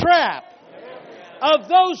every trap of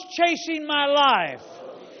those chasing my life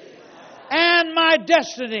and my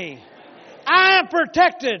destiny. I am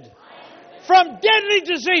protected from deadly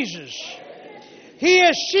diseases. He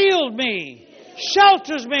has shielded me,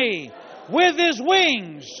 shelters me with His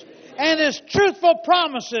wings, and His truthful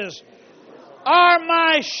promises are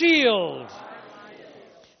my shield.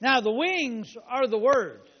 Now, the wings are the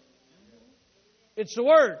Word. It's the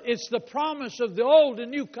Word. It's the promise of the Old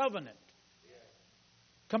and New Covenant.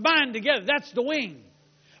 Combined together, that's the wing.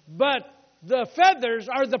 But the feathers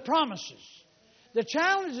are the promises. The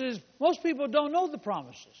challenge is most people don't know the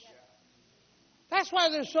promises. That's why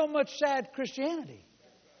there's so much sad Christianity.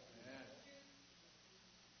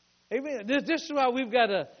 Amen. This is why we've got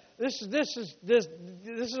to. This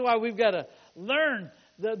is why we've got to learn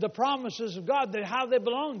the promises of God, how they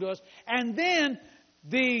belong to us, and then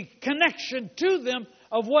the connection to them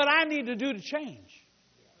of what I need to do to change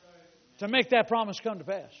to make that promise come to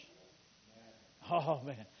pass. Oh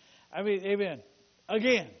man, I mean, amen.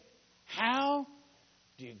 Again, how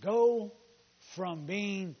do you go from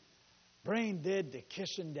being brain dead to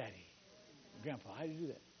kissing daddy? Grandpa, how do you do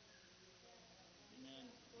that?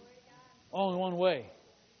 Only one way.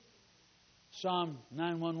 Psalm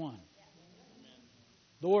 9:11.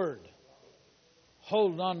 The Word.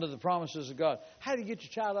 Hold on to the promises of God. How do you get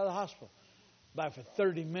your child out of the hospital? By for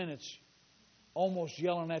 30 minutes, almost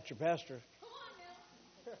yelling at your pastor.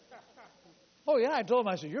 Oh yeah, I told him,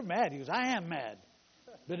 I said, you're mad. He goes, I am mad.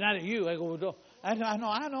 But not at you. I go, well, I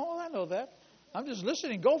know that. I'm just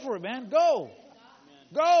listening. Go for it, man. Go.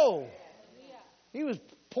 Go. He was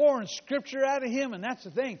pouring scripture out of him, and that's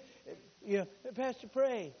the thing. You know, hey, Pastor,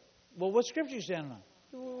 pray. Well, what scripture you standing on?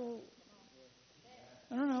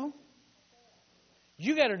 I don't know.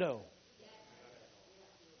 You got to know.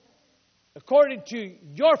 According to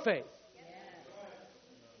your faith.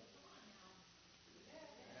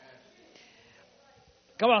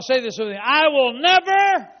 Come on, say this with me. I will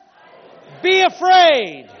never be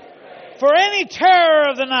afraid for any terror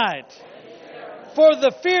of the night, for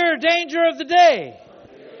the fear or danger of the day.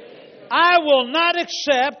 I will not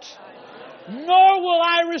accept, nor will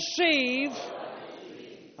I receive,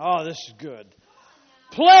 oh, this is good,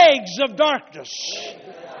 plagues of darkness,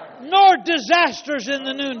 nor disasters in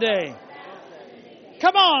the noonday.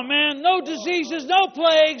 Come on, man. No diseases, no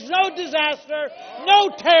plagues, no disaster, no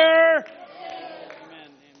terror.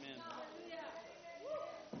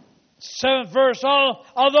 Seventh verse,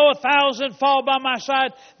 although 1,000 fall by my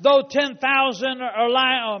side, though 10,000 are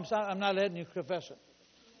lying. Oh, I'm not letting you confess it.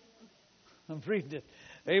 I'm reading it.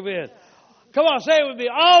 Amen. Come on, say it with me.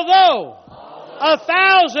 Although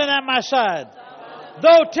 1,000 at my side,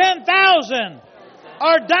 though 10,000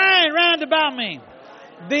 are dying round about me,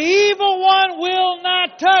 the evil one will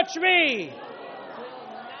not touch me.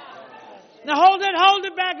 Now hold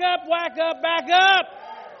it, back up, back up.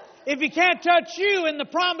 If He can't touch you and the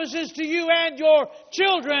promises to you and your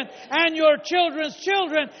children and your children's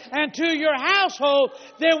children and to your household,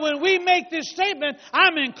 then when we make this statement,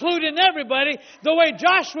 I'm including everybody, the way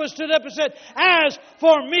Joshua stood up and said, as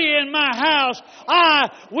for me and my house,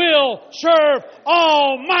 I will serve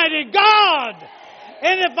Almighty God.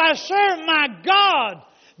 And if I serve my God,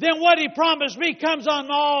 then what He promised me comes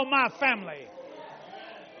on all my family.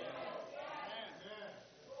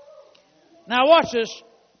 Now watch this.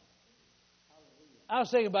 I was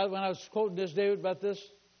thinking about it when I was quoting this, David, about this.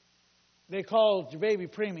 They called your baby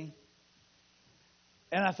preemie.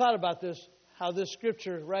 And I thought about this, how this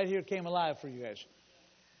scripture right here came alive for you guys.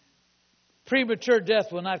 Premature death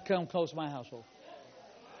will not come close to my household.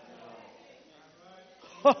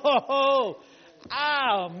 Oh,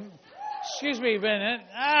 excuse me, Bennett.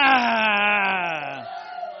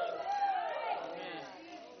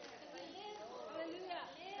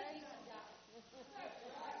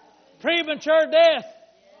 Premature death.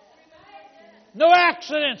 No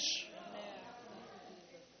accidents.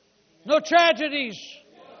 No tragedies.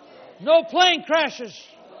 No plane crashes.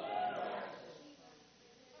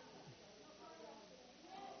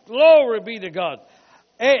 Glory be to God.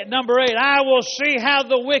 Number 8, I will see how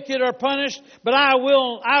the wicked are punished, but I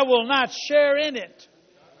will not share in it.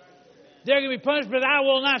 They're going to be punished, but I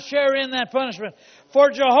will not share in that punishment.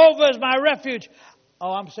 For Jehovah is my refuge.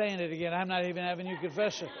 Oh, I'm saying it again. I'm not even having you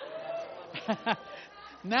confess it.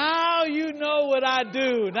 Now you know what I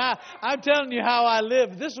do. Now I'm telling you how I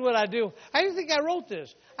live. This is what I do. I didn't think I wrote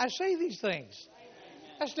this. I say these things.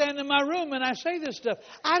 I stand in my room and I say this stuff.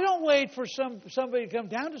 I don't wait for somebody to come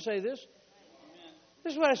down to say this.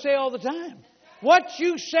 This is what I say all the time. What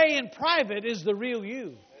you say in private is the real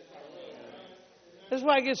you. This is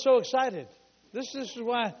why I get so excited. This is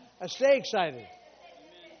why I stay excited.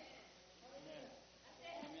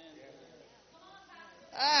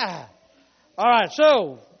 All right,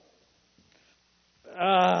 so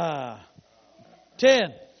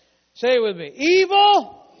 10. Say it with me.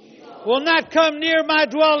 Evil will not come near my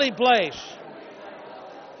dwelling place.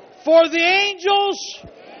 For the angels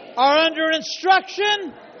are under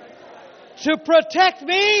instruction to protect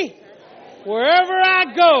me wherever I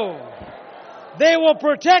go. They will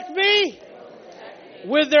protect me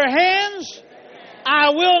with their hands. I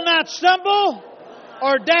will not stumble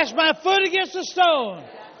or dash my foot against a stone.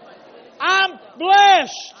 I'm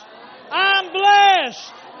blessed. I'm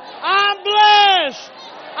blessed. I'm blessed.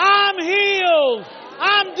 I'm healed.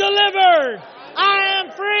 I'm delivered. I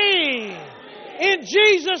am free. In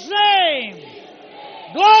Jesus' name.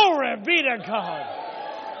 Glory be to God.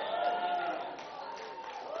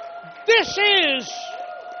 This is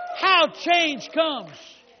how change comes.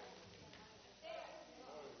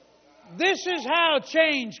 This is how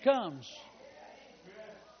change comes.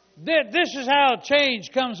 This is how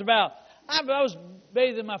change comes about. I was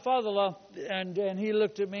bathing my father-in-law, and he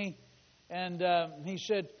looked at me, and he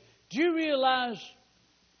said, do you realize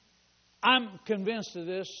I'm convinced of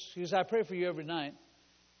this? He goes, I pray for you every night.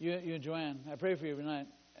 You and Joanne, I pray for you every night.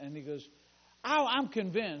 And he goes, I'm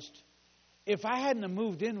convinced if I hadn't have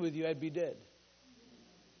moved in with you, I'd be dead.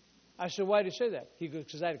 I said, why did you say that? He goes,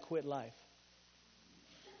 because I had to quit life.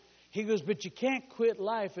 He goes, but you can't quit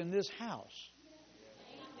life in this house.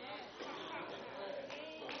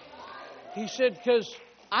 He said, because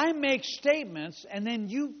I make statements and then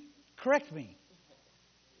you correct me.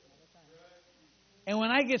 And when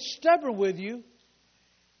I get stubborn with you,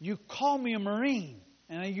 you call me a Marine.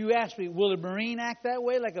 And you ask me, will a Marine act that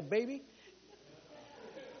way like a baby?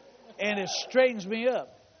 And it straightens me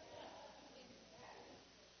up.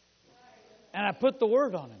 And I put the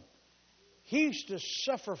word on him. He used to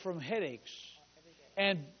suffer from headaches.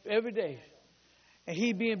 And every day. And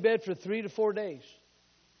he'd be in bed for 3 to 4 days.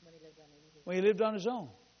 When he lived on his own.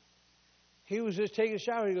 He was just taking a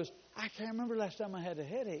shower. He goes, I can't remember last time I had a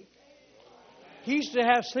headache. He used to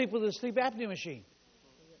have sleep with a sleep apnea machine.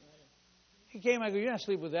 He came, I go, you're not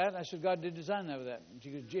sleep with that. I said, God did design that with that. And she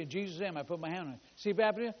goes, in Jesus' name, I put my hand on it. Sleep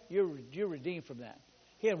apnea, you're redeemed from that.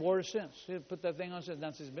 He had water since. He had put that thing on since.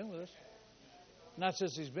 Not since he's been with us. Not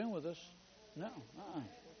since he's been with us. No.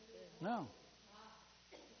 No.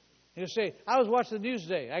 He'll say, I was watching the news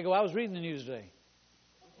today. I go, I was reading the news today.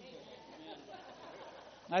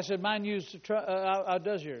 I said, mine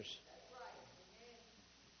outdoes yours.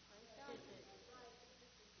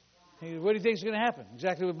 He goes, what do you think is going to happen?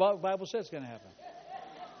 Exactly what the Bible says is going to happen.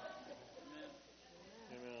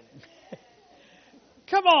 Amen.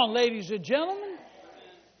 Come on, ladies and gentlemen.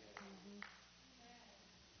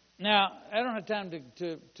 Now, I don't have time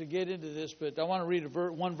to get into this, but I want to read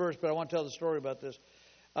one verse, but I want to tell the story about this.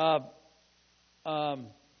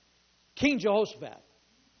 King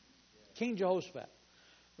Jehoshaphat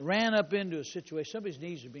ran up into a situation. Somebody's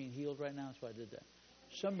knees are being healed right now. That's why I did that.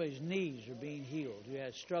 Somebody's knees are being healed. You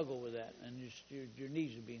had struggle with that, and your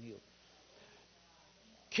knees are being healed.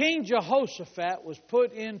 King Jehoshaphat was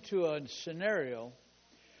put into a scenario.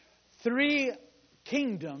 3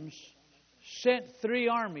 kingdoms sent 3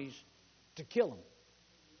 armies to kill him,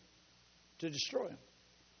 to destroy him.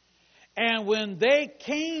 And when they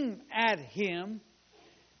came at him,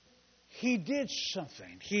 he did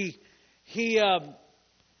something.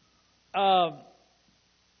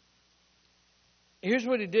 Here's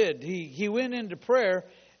what he did. He went into prayer,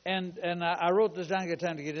 and I wrote this down. I got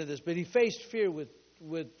time to get into this, but he faced fear with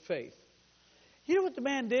faith. You know what the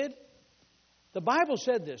man did? The Bible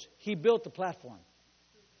said this. He built the platform.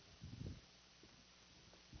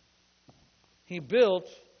 He built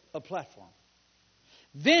a platform.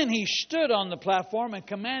 Then he stood on the platform and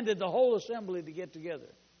commanded the whole assembly to get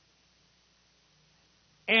together.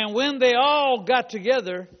 And when they all got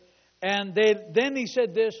together, and then he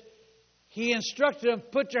said this, he instructed them,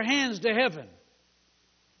 put your hands to heaven.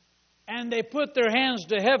 And they put their hands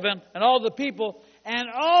to heaven, and all the people, and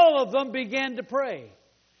all of them began to pray.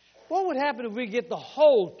 What would happen if we get the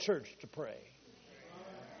whole church to pray?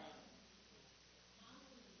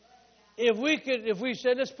 If we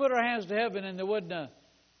said, let's put our hands to heaven, and there wasn't a...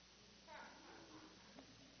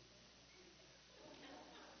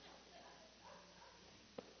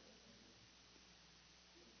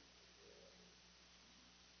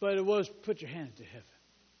 But it was, put your hand to heaven.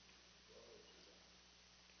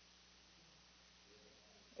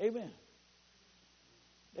 Amen.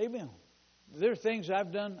 Amen. There are things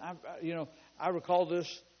I've done. I recall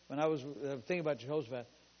this when I was thinking about Jehoshaphat.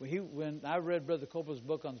 When I read Brother Copeland's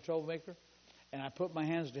book on the troublemaker, and I put my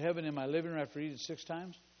hands to heaven in my living room after reading it 6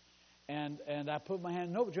 times, and I put my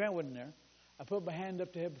hand. No, Joanne wasn't there. I put my hand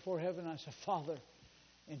up to heaven before heaven, and I said, Father,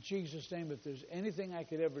 in Jesus' name, if there's anything I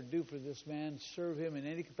could ever do for this man, serve him in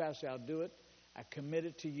any capacity, I'll do it. I commit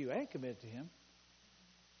it to you. I ain't committed to him.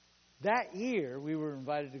 That year, we were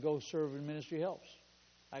invited to go serve in Ministry Helps.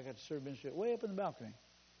 I got to serve ministry way up in the balcony.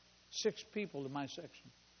 6 people in my section.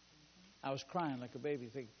 I was crying like a baby,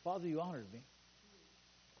 thinking, Father, you honored me.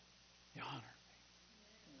 You honored me.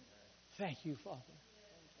 Thank you, Father,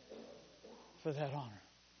 for that honor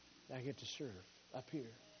that I get to serve up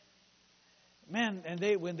here. Man, and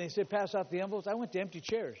when they said pass out the envelopes, I went to empty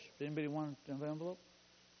chairs. Did anybody want an envelope?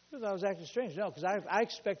 Because I was acting strange. No, because I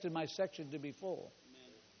expected my section to be full.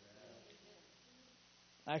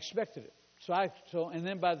 I expected it. And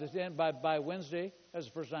then by Wednesday, that was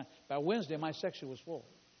the first time. By Wednesday, my section was full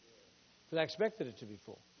because I expected it to be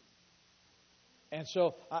full. And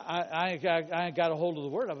so I got a hold of the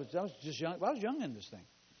Word. I was just young. I was young in this thing.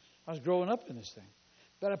 I was growing up in this thing.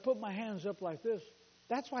 But I put my hands up like this.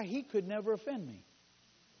 That's why He could never offend me,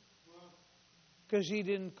 because He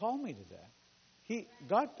didn't call me to that.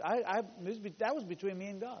 That was between me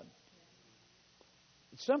and God.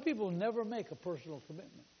 Some people never make a personal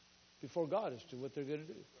commitment before God as to what they're going to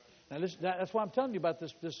do. Now, listen, that's why I'm telling you about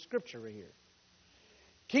this scripture right here.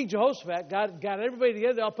 King Jehoshaphat got everybody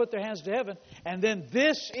together. They all put their hands to heaven. And then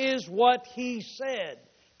this is what he said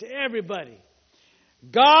to everybody.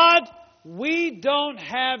 God, we don't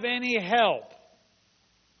have any help.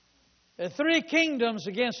 There are 3 kingdoms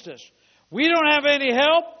against us. We don't have any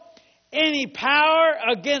help, any power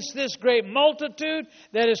against this great multitude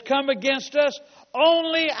that has come against us.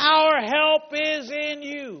 Only our help is in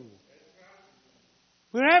you.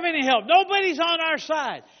 We don't have any help. Nobody's on our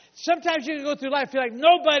side. Sometimes you can go through life and feel like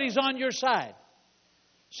nobody's on your side.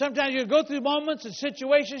 Sometimes you go through moments and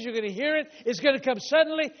situations, you're going to hear it. It's going to come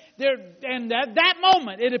suddenly. And at that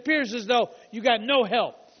moment, it appears as though you got no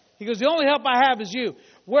help. He goes, the only help I have is you.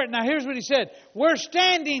 Now here's what he said. We're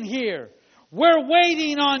standing here. We're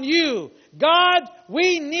waiting on you. God,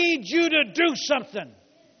 we need you to do something.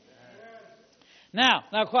 Now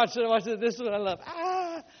watch this. This is what I love.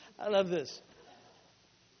 I love this.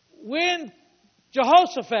 When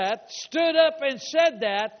Jehoshaphat stood up and said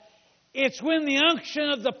that, it's when the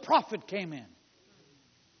unction of the prophet came in.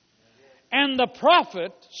 And the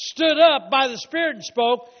prophet stood up by the Spirit and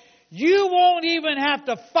spoke, you won't even have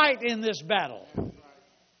to fight in this battle.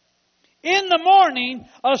 In the morning,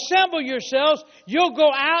 assemble yourselves. You'll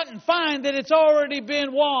go out and find that it's already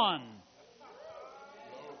been won.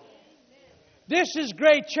 This is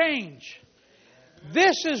great change.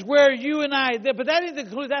 This is where you and I, but that didn't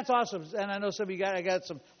include, that's awesome. And I know some of you I got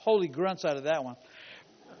some holy grunts out of that one.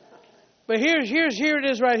 But here it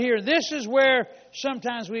is right here. This is where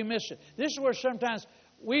sometimes we miss it. This is where sometimes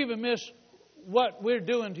we even miss what we're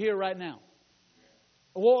doing here right now.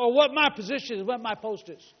 Or what my position is, what my post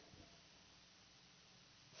is.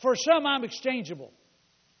 For some, I'm exchangeable.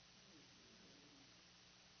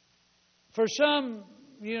 For some,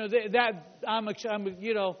 I'm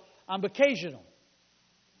occasional.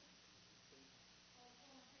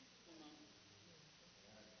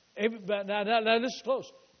 Now this is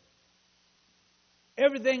close.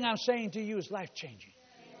 Everything I'm saying to you is life-changing.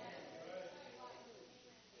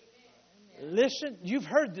 Listen, you've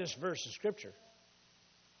heard this verse of Scripture.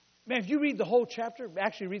 Man, if you read the whole chapter,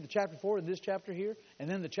 actually read the chapter 4 and this chapter here, and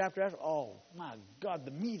then the chapter after, oh, my God,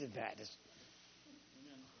 the meat of that is...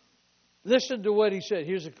 Listen to what he said.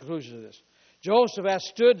 Here's the conclusion of this. Jehoshaphat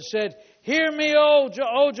stood and said, hear me, O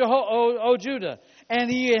Judah, and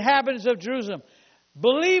the inhabitants of Jerusalem.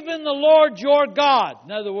 Believe in the Lord your God.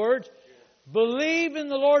 In other words, believe in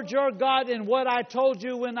the Lord your God in what I told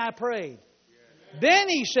you when I prayed. Then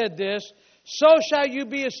he said this, so shall you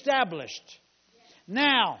be established.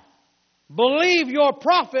 Now, believe your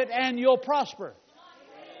prophet and you'll prosper.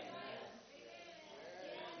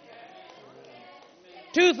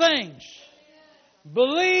 2 things.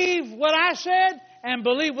 Believe what I said and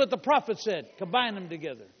believe what the prophet said. Combine them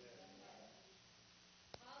together.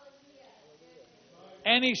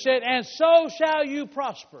 And he said, and so shall you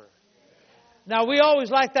prosper. Now, we always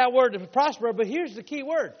like that word to prosper, but here's the key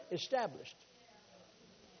word, established.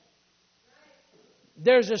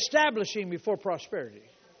 There's establishing before prosperity.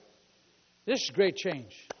 This is great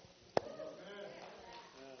change.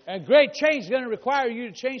 And great change is going to require you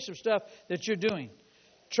to change some stuff that you're doing.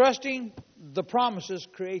 Trusting the promises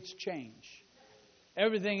creates change.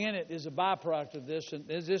 Everything in it is a byproduct of this, and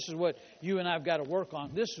this is what you and I've got to work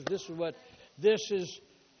on. This is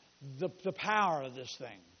the power of this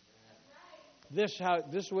thing. This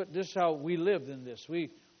is how we live in this. We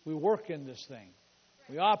work in this thing.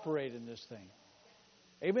 We operate in this thing.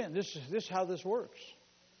 Amen. This is how this works.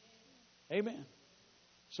 Amen.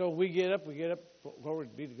 So we get up. Glory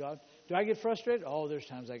be to God. Do I get frustrated? Oh, there's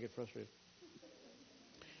times I get frustrated.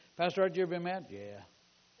 Pastor Art, you ever been mad? Yeah.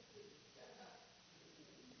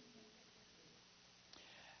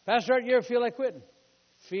 Pastor Art, you ever feel like quitting?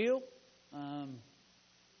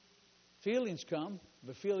 Feelings come,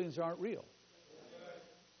 but feelings aren't real.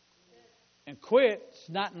 And quit's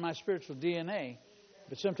not in my spiritual DNA,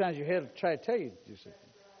 but sometimes your head will try to tell you to do something.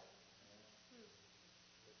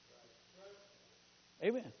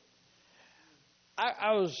 Amen.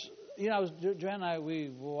 Joanne and I, we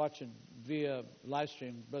were watching via live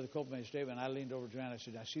stream, Brother Copeland's statement, and I leaned over to Joanne and I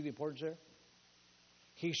said, I see the importance there?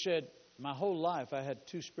 He said, my whole life I had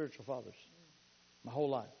two spiritual fathers. My whole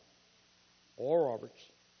life. Oral Roberts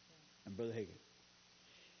and Brother Hagin.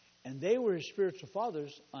 And they were his spiritual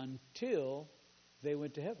fathers until they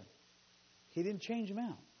went to heaven. He didn't change them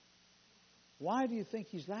out. Why do you think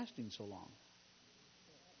he's lasting so long?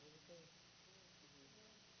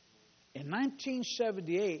 In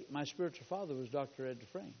 1978, my spiritual father was Dr. Ed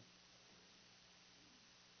Dufresne.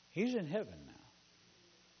 He's in heaven now.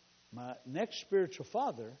 My next spiritual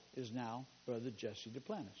father is now Brother Jesse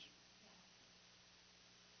Duplantis.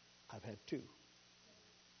 I've had two.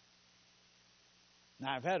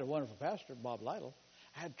 Now, I've had a wonderful pastor, Bob Lytle.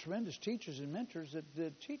 I had tremendous teachers and mentors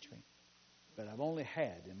that teach me. But I've only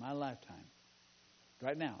had, in my lifetime,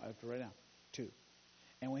 right now, two.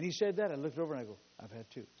 And when he said that, I looked over and I go, I've had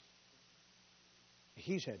two.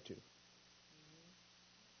 He's had two.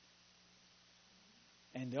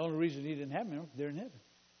 And the only reason he didn't have them, they're in heaven.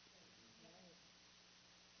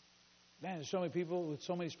 Man, there's so many people with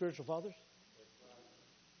so many spiritual fathers.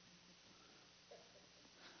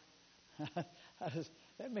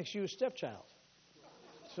 That makes you a stepchild.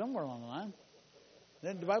 Somewhere along the line.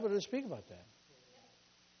 Then the Bible doesn't speak about that.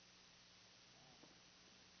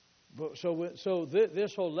 But so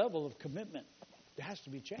this whole level of commitment, there has to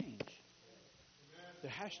be change.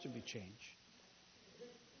 There has to be change.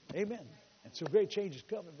 Amen. And so great change is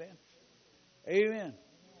coming, man. Amen.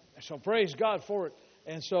 And so praise God for it.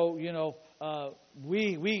 And so,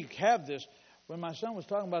 we have this. When my son was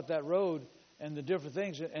talking about that road and the different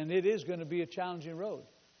things, and it is going to be a challenging road.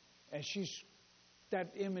 And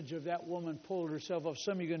that image of that woman pulled herself up.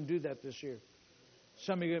 Some of you are going to do that this year.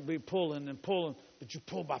 Some of you are going to be pulling, but you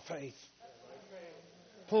pull by faith.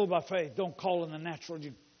 Pull by faith. Don't call in the natural.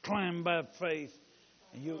 You climb by faith.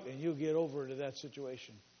 And you'll get over to that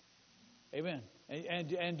situation. Amen.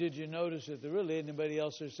 And did you notice that there really anybody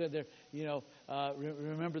else who said there,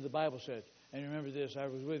 remember the Bible said, and remember this, I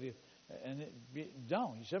was with you. And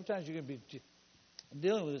sometimes you're going to be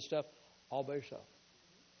dealing with this stuff all by yourself.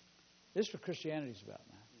 This is what Christianity is about,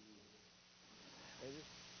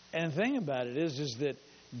 man. And the thing about it is that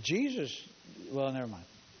Jesus, well, never mind.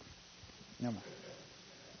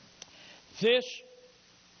 This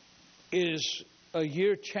is a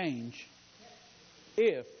year change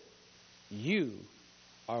if you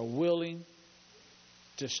are willing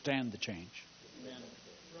to stand the change. Amen.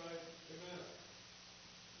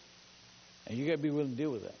 And you got to be willing to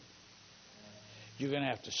deal with that. You're going to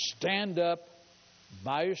have to stand up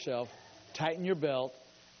by yourself, tighten your belt,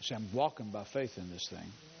 and say, I'm walking by faith in this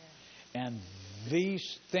thing. And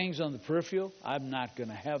these things on the peripheral, I'm not going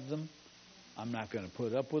to have them. I'm not going to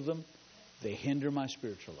put up with them. They hinder my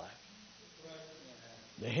spiritual life.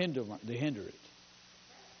 They hinder it.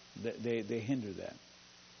 They hinder that.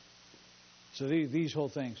 So these whole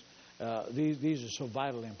things, these are so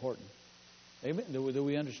vitally important. Amen. Do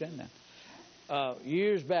we understand that?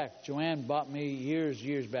 Years back, Joanne bought me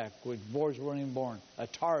years back, when boys weren't even born.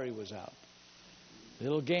 Atari was out. A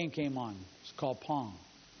little game came on. It's called Pong.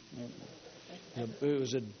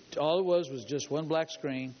 All it was just one black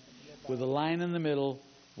screen with a line in the middle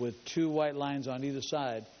with two white lines on either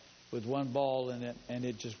side with one ball in it, and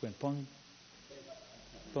it just went boom,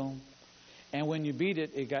 boom. And when you beat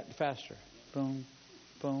it, it got faster. Boom,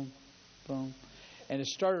 boom, boom. And it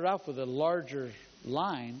started off with a larger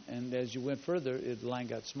line, and as you went further, the line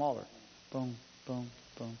got smaller. Boom, boom,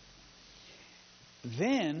 boom.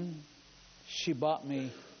 Then she bought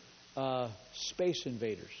me Space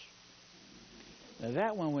Invaders. Now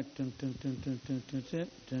that one went dun, dun, dun, dun, dun, dun, dun,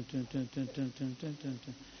 dun, dun, dun, dun, dun, dun, dun, dun,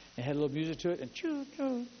 dun. It had a little music to it, and choo,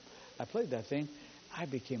 choo. I played that thing. I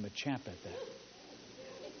became a champ at that.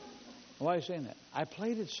 Why are you saying that? I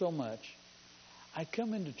played it so much. I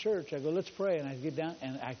come into church, I go, let's pray, and I get down,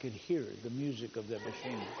 and I could hear the music of that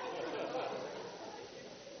machine.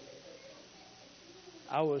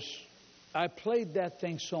 I played that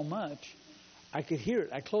thing so much, I could hear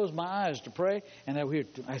it. I closed my eyes to pray, and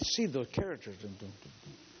I see those characters.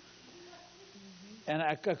 And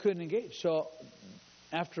I couldn't engage. So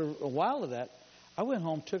after a while of that, I went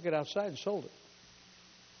home, took it outside, and sold it.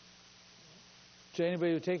 So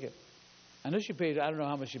anybody would take it. I know she paid, I don't know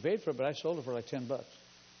how much she paid for it, but I sold it for like $10.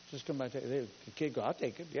 Just come by and take it. The kid go, I'll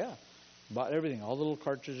take it, yeah. Bought everything, all the little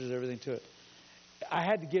cartridges, everything to it. I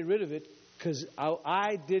had to get rid of it because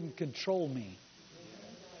I didn't control me.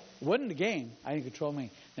 It wasn't the game, I didn't control me.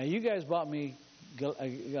 Now you guys bought me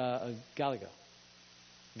a Galaga.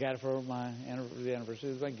 I got it for the anniversary.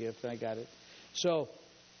 It was my gift, and I got it. So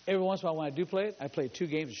every once in a while when I do play it, I play 2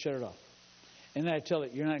 games and shut it off. And then I tell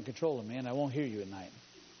it, you're not in control of me, and I won't hear you at night.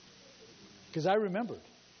 Because I remembered.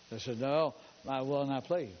 I said, no, I will not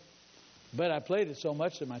play you. But I played it so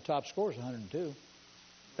much that my top score is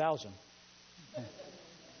 102,000.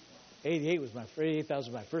 88,000 was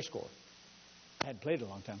my first score. I hadn't played it a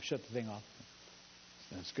long time. Shut the thing off.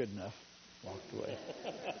 That's good enough. Walked away.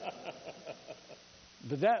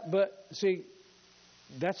 But see,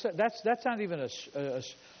 that's not even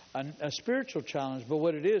a spiritual challenge. But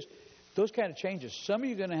what it is, those kind of changes. Some of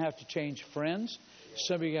you are going to have to change friends.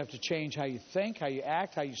 Some of you have to change how you think, how you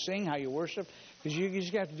act, how you sing, how you worship. Because you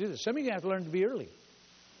just have to do this. Some of you have to learn to be early.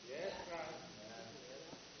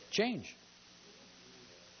 Change.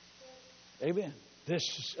 Amen. This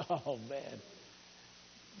is, oh man.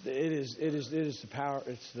 It is the power.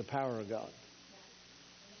 It's the power of God.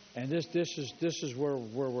 And this is where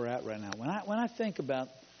we're at right now. When I think about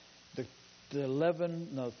the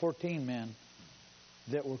 14 men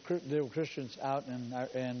that were Christians out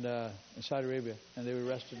in Saudi Arabia, and they were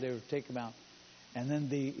arrested, they were taken out, and then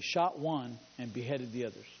they shot one and beheaded the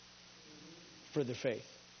others for their faith.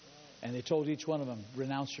 And they told each one of them,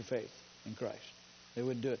 renounce your faith in Christ. They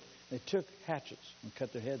wouldn't do it. They took hatchets and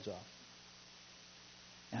cut their heads off.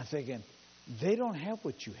 And I'm thinking, they don't have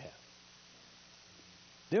what you have.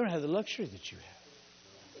 They don't have the luxury that you have.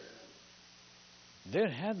 They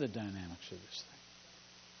don't have the dynamics of this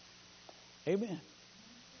thing. Amen.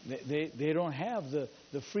 They don't have the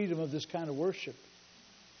freedom of this kind of worship.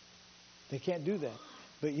 They can't do that.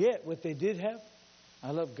 But yet, what they did have,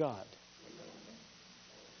 I love God.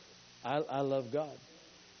 I love God.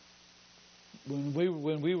 When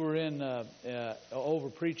we were in over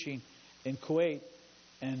preaching in Kuwait,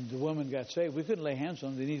 and the woman got saved, we couldn't lay hands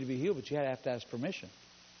on them. They needed to be healed, but you had to have to ask permission.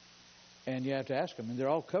 And you have to ask them, and they're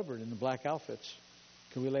all covered in the black outfits.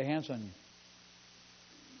 Can we lay hands on you?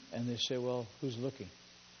 And they say, well, who's looking?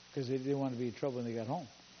 Because they didn't want to be in trouble when they got home.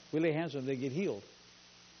 We lay hands on them, they get healed.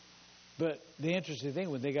 But the interesting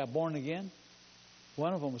thing, when they got born again,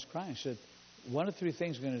 one of them was crying. She said, one of 3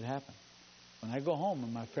 things is going to happen. When I go home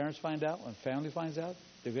and my parents find out, when family finds out,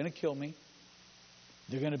 they're going to kill me.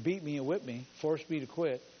 They're going to beat me and whip me, force me to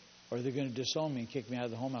quit, or they're going to disown me and kick me out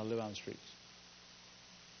of the home and I'll live on the streets.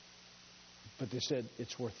 But they said,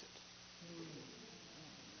 it's worth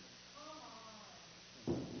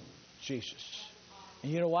it. Jesus.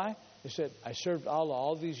 And you know why? They said, I served Allah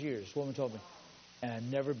all these years, this woman told me, and I've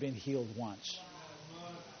never been healed once.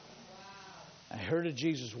 I heard of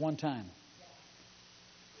Jesus one time.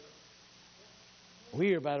 We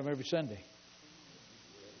hear about him every Sunday.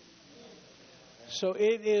 So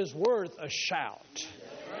it is worth a shout.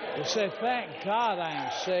 To say, thank God I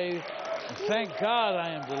am saved. Thank God I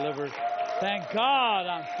am delivered. Thank God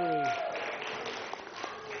I'm free.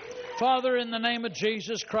 Father, in the name of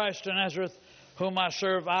Jesus Christ of Nazareth, whom I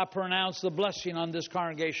serve, I pronounce the blessing on this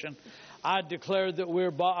congregation. I declare that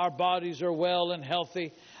our bodies are well and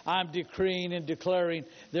healthy. I'm decreeing and declaring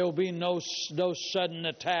there will be no sudden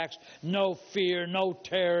attacks, no fear, no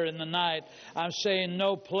terror in the night. I'm saying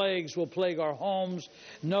no plagues will plague our homes.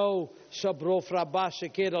 No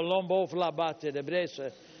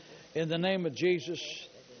in the name of Jesus,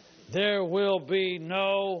 there will be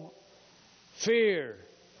no fear,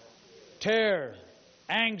 terror,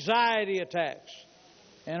 anxiety attacks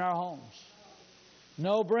in our homes.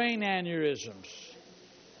 No brain aneurysms.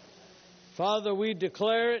 Father, we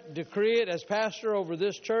declare it, decree it as pastor over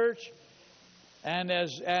this church. And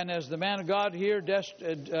as the man of God here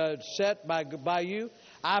set by you,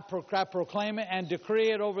 I proclaim it and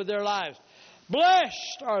decree it over their lives.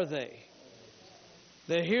 Blessed are they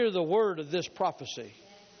that hear the word of this prophecy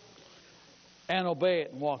and obey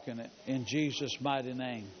it and walk in it, in Jesus' mighty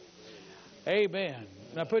name. Amen.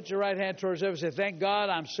 Now put your right hand towards heaven and say, thank God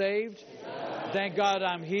I'm saved. Thank God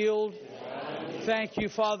I'm healed. Thank you,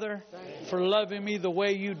 Father, for loving me the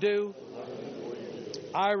way you do.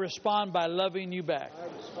 I respond by loving you back.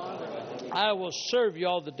 I will serve you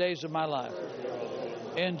all the days of my life.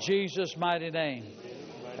 In Jesus' mighty name.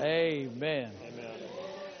 Amen.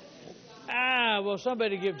 Well,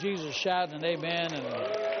 somebody give Jesus a shout and amen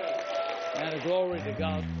and a glory to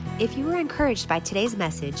God. If you were encouraged by today's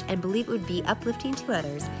message and believe it would be uplifting to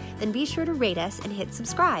others, then be sure to rate us and hit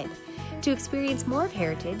subscribe. To experience more of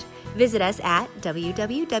Heritage, visit us at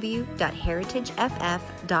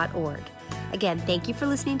www.heritageff.org. Again, thank you for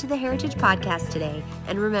listening to the Heritage Podcast today.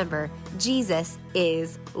 And remember, Jesus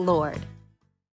is Lord.